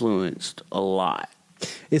movie influenced a lot.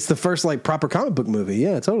 It's the first like proper comic book movie.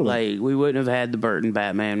 Yeah, totally. Like we wouldn't have had the Burton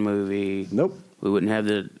Batman movie. Nope. We wouldn't have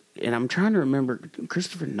and I'm trying to remember.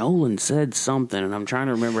 Christopher Nolan said something, and I'm trying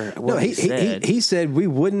to remember what he said. He said we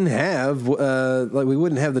wouldn't have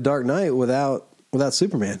the Dark Knight without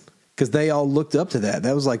Superman, because they all looked up to that.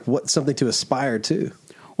 That was like something to aspire to.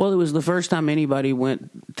 Well, it was the first time anybody went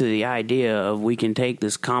to the idea of we can take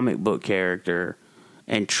this comic book character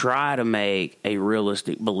and try to make a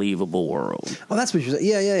realistic, believable world. Oh, that's what you're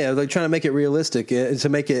saying. Yeah. Like trying to make it realistic, to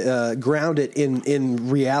make it ground it in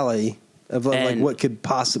reality of like what could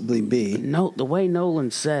possibly be. No, the way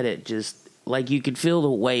Nolan said it, just like you could feel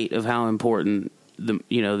the weight of how important the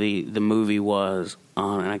movie was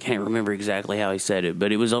on. And I can't remember exactly how he said it,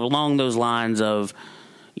 but it was along those lines of,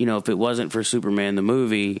 if it wasn't for Superman the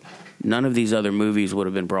movie, none of these other movies would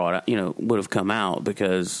have been brought out, would have come out,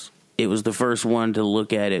 because it was the first one to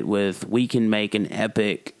look at it with, we can make an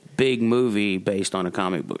epic, big movie based on a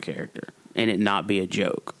comic book character and it not be a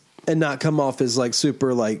joke. And not come off as like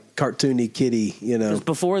super like cartoony kiddie, you know. 'Cause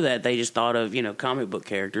before that, they just thought of, comic book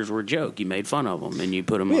characters were a joke. You made fun of them and you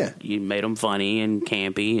put them, you made them funny and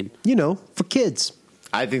campy and for kids.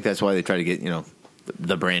 I think that's why they try to get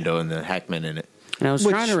the Brando and the Hackman in it. And I was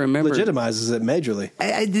trying to remember. Legitimizes it majorly.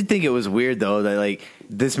 I did think it was weird though that like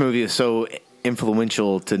this movie is so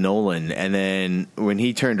influential to Nolan, and then when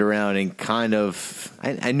he turned around and kind of,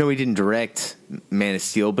 I know he didn't direct Man of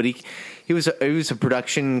Steel, but he was a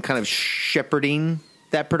production kind of shepherding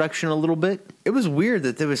that production a little bit. It was weird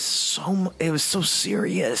that it was so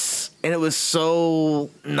serious and it was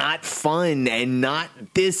so not fun and not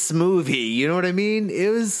this movie. You know what I mean?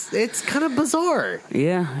 It's kind of bizarre.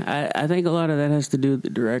 Yeah, I think a lot of that has to do with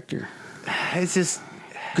the director. It's just.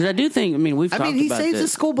 Because I do think, we've talked about he saves a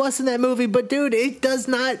school bus in that movie, but dude, it's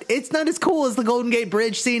not as cool as the Golden Gate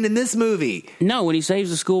Bridge scene in this movie. No, when he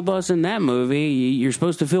saves the school bus in that movie, you're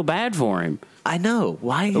supposed to feel bad for him. I know.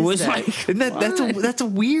 Why is that? That's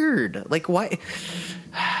weird. Like, why?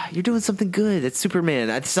 You're doing something good. It's Superman.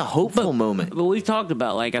 It's a hopeful moment. But we've talked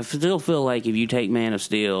about, like, I still feel like if you take Man of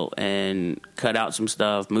Steel and cut out some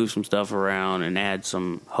stuff, move some stuff around, and add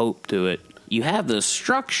some hope to it, you have the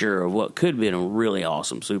structure of what could have been a really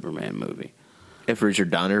awesome Superman movie. If Richard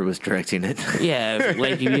Donner was directing it. Yeah,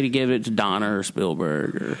 if you need to give it to Donner or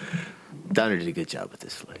Spielberg. Donner did a good job with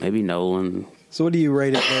this. Maybe Nolan. So what do you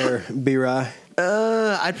rate it there, B-Rye?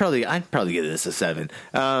 I'd probably give this a 7.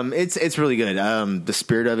 It's really good. The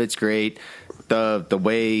spirit of it's great. The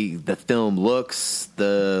way the film looks,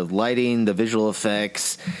 the lighting, the visual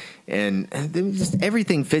effects, and just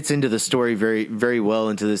everything fits into the story very, very well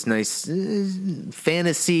into this nice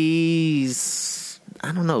fantasy,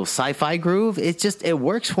 I don't know, sci-fi groove. It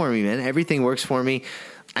works for me, man. Everything works for me.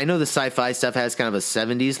 I know the sci-fi stuff has kind of a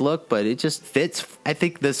 70s look, but it just fits, I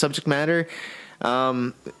think, the subject matter.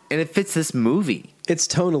 And it fits this movie. It's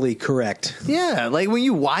tonally correct. Yeah, like when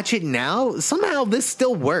you watch it now, somehow this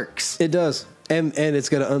still works. It does. And it's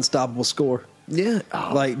got an unstoppable score. Yeah.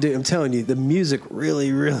 Oh. Like, dude, I'm telling you, the music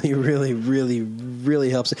really, really, really, really, really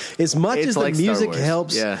helps. As much as the music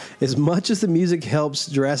helps, as much as the music helps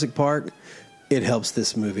Jurassic Park, it helps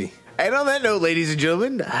this movie. And on that note, ladies and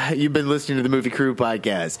gentlemen, you've been listening to the Movie Crew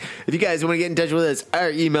podcast. If you guys want to get in touch with us, our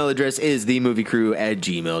email address is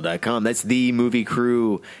themoviecrew@gmail.com. That's the Movie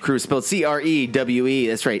Crew. Crew spelled CREWE.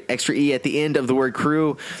 That's right. Extra E at the end of the word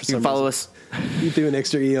crew. You can follow us. You threw an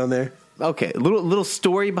extra E on there. Okay. Little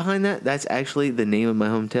story behind that. That's actually the name of my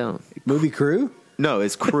hometown. Movie Crew? No,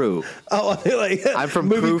 it's Crew. I'm from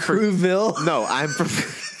Movie Crewville? No, I'm from...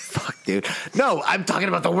 Fuck, dude. No, I'm talking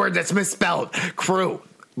about the word that's misspelled. Crew.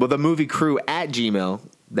 Well, the Movie Crew at Gmail,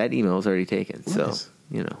 that email is already taken. Nice.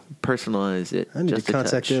 So, personalize it. I need to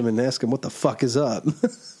contact them and ask them what the fuck is up.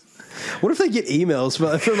 What if they get emails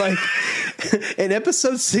for like, in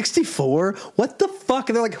episode 64, what the fuck?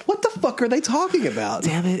 And they're like, what the fuck are they talking about?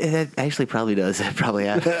 Damn it, that actually probably does. It probably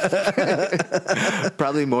has.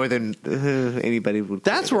 Probably more than anybody would.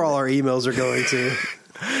 That's where all our emails are going to.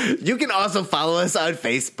 You can also follow us on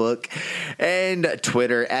Facebook and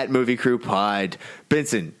Twitter at Movie Crew Pod.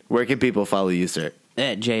 Benson, where can people follow you, sir?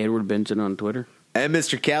 At J. Edward Benson on Twitter. And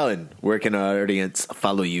Mr. Callen, where can our audience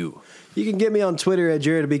follow you? You can get me on Twitter at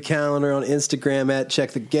Jared B. Calendar, on Instagram at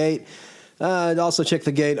Check the Gate. Also check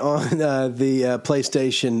the gate on the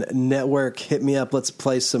PlayStation Network. Hit me up. Let's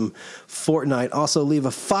play some Fortnite. Also leave a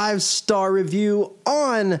 5-star review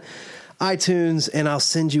on iTunes, and I'll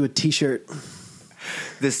send you a T-shirt.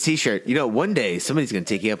 This T-shirt, one day somebody's going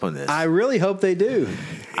to take you up on this. I really hope they do.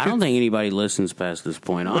 I don't think anybody listens past this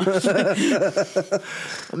point, honestly.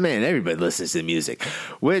 Man, everybody listens to the music.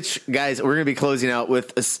 Which, guys, we're going to be closing out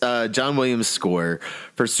with John Williams' score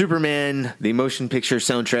for Superman, the motion picture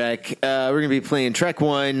soundtrack. We're going to be playing track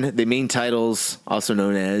 1, the main titles, also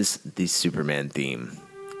known as the Superman theme.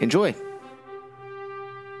 Enjoy.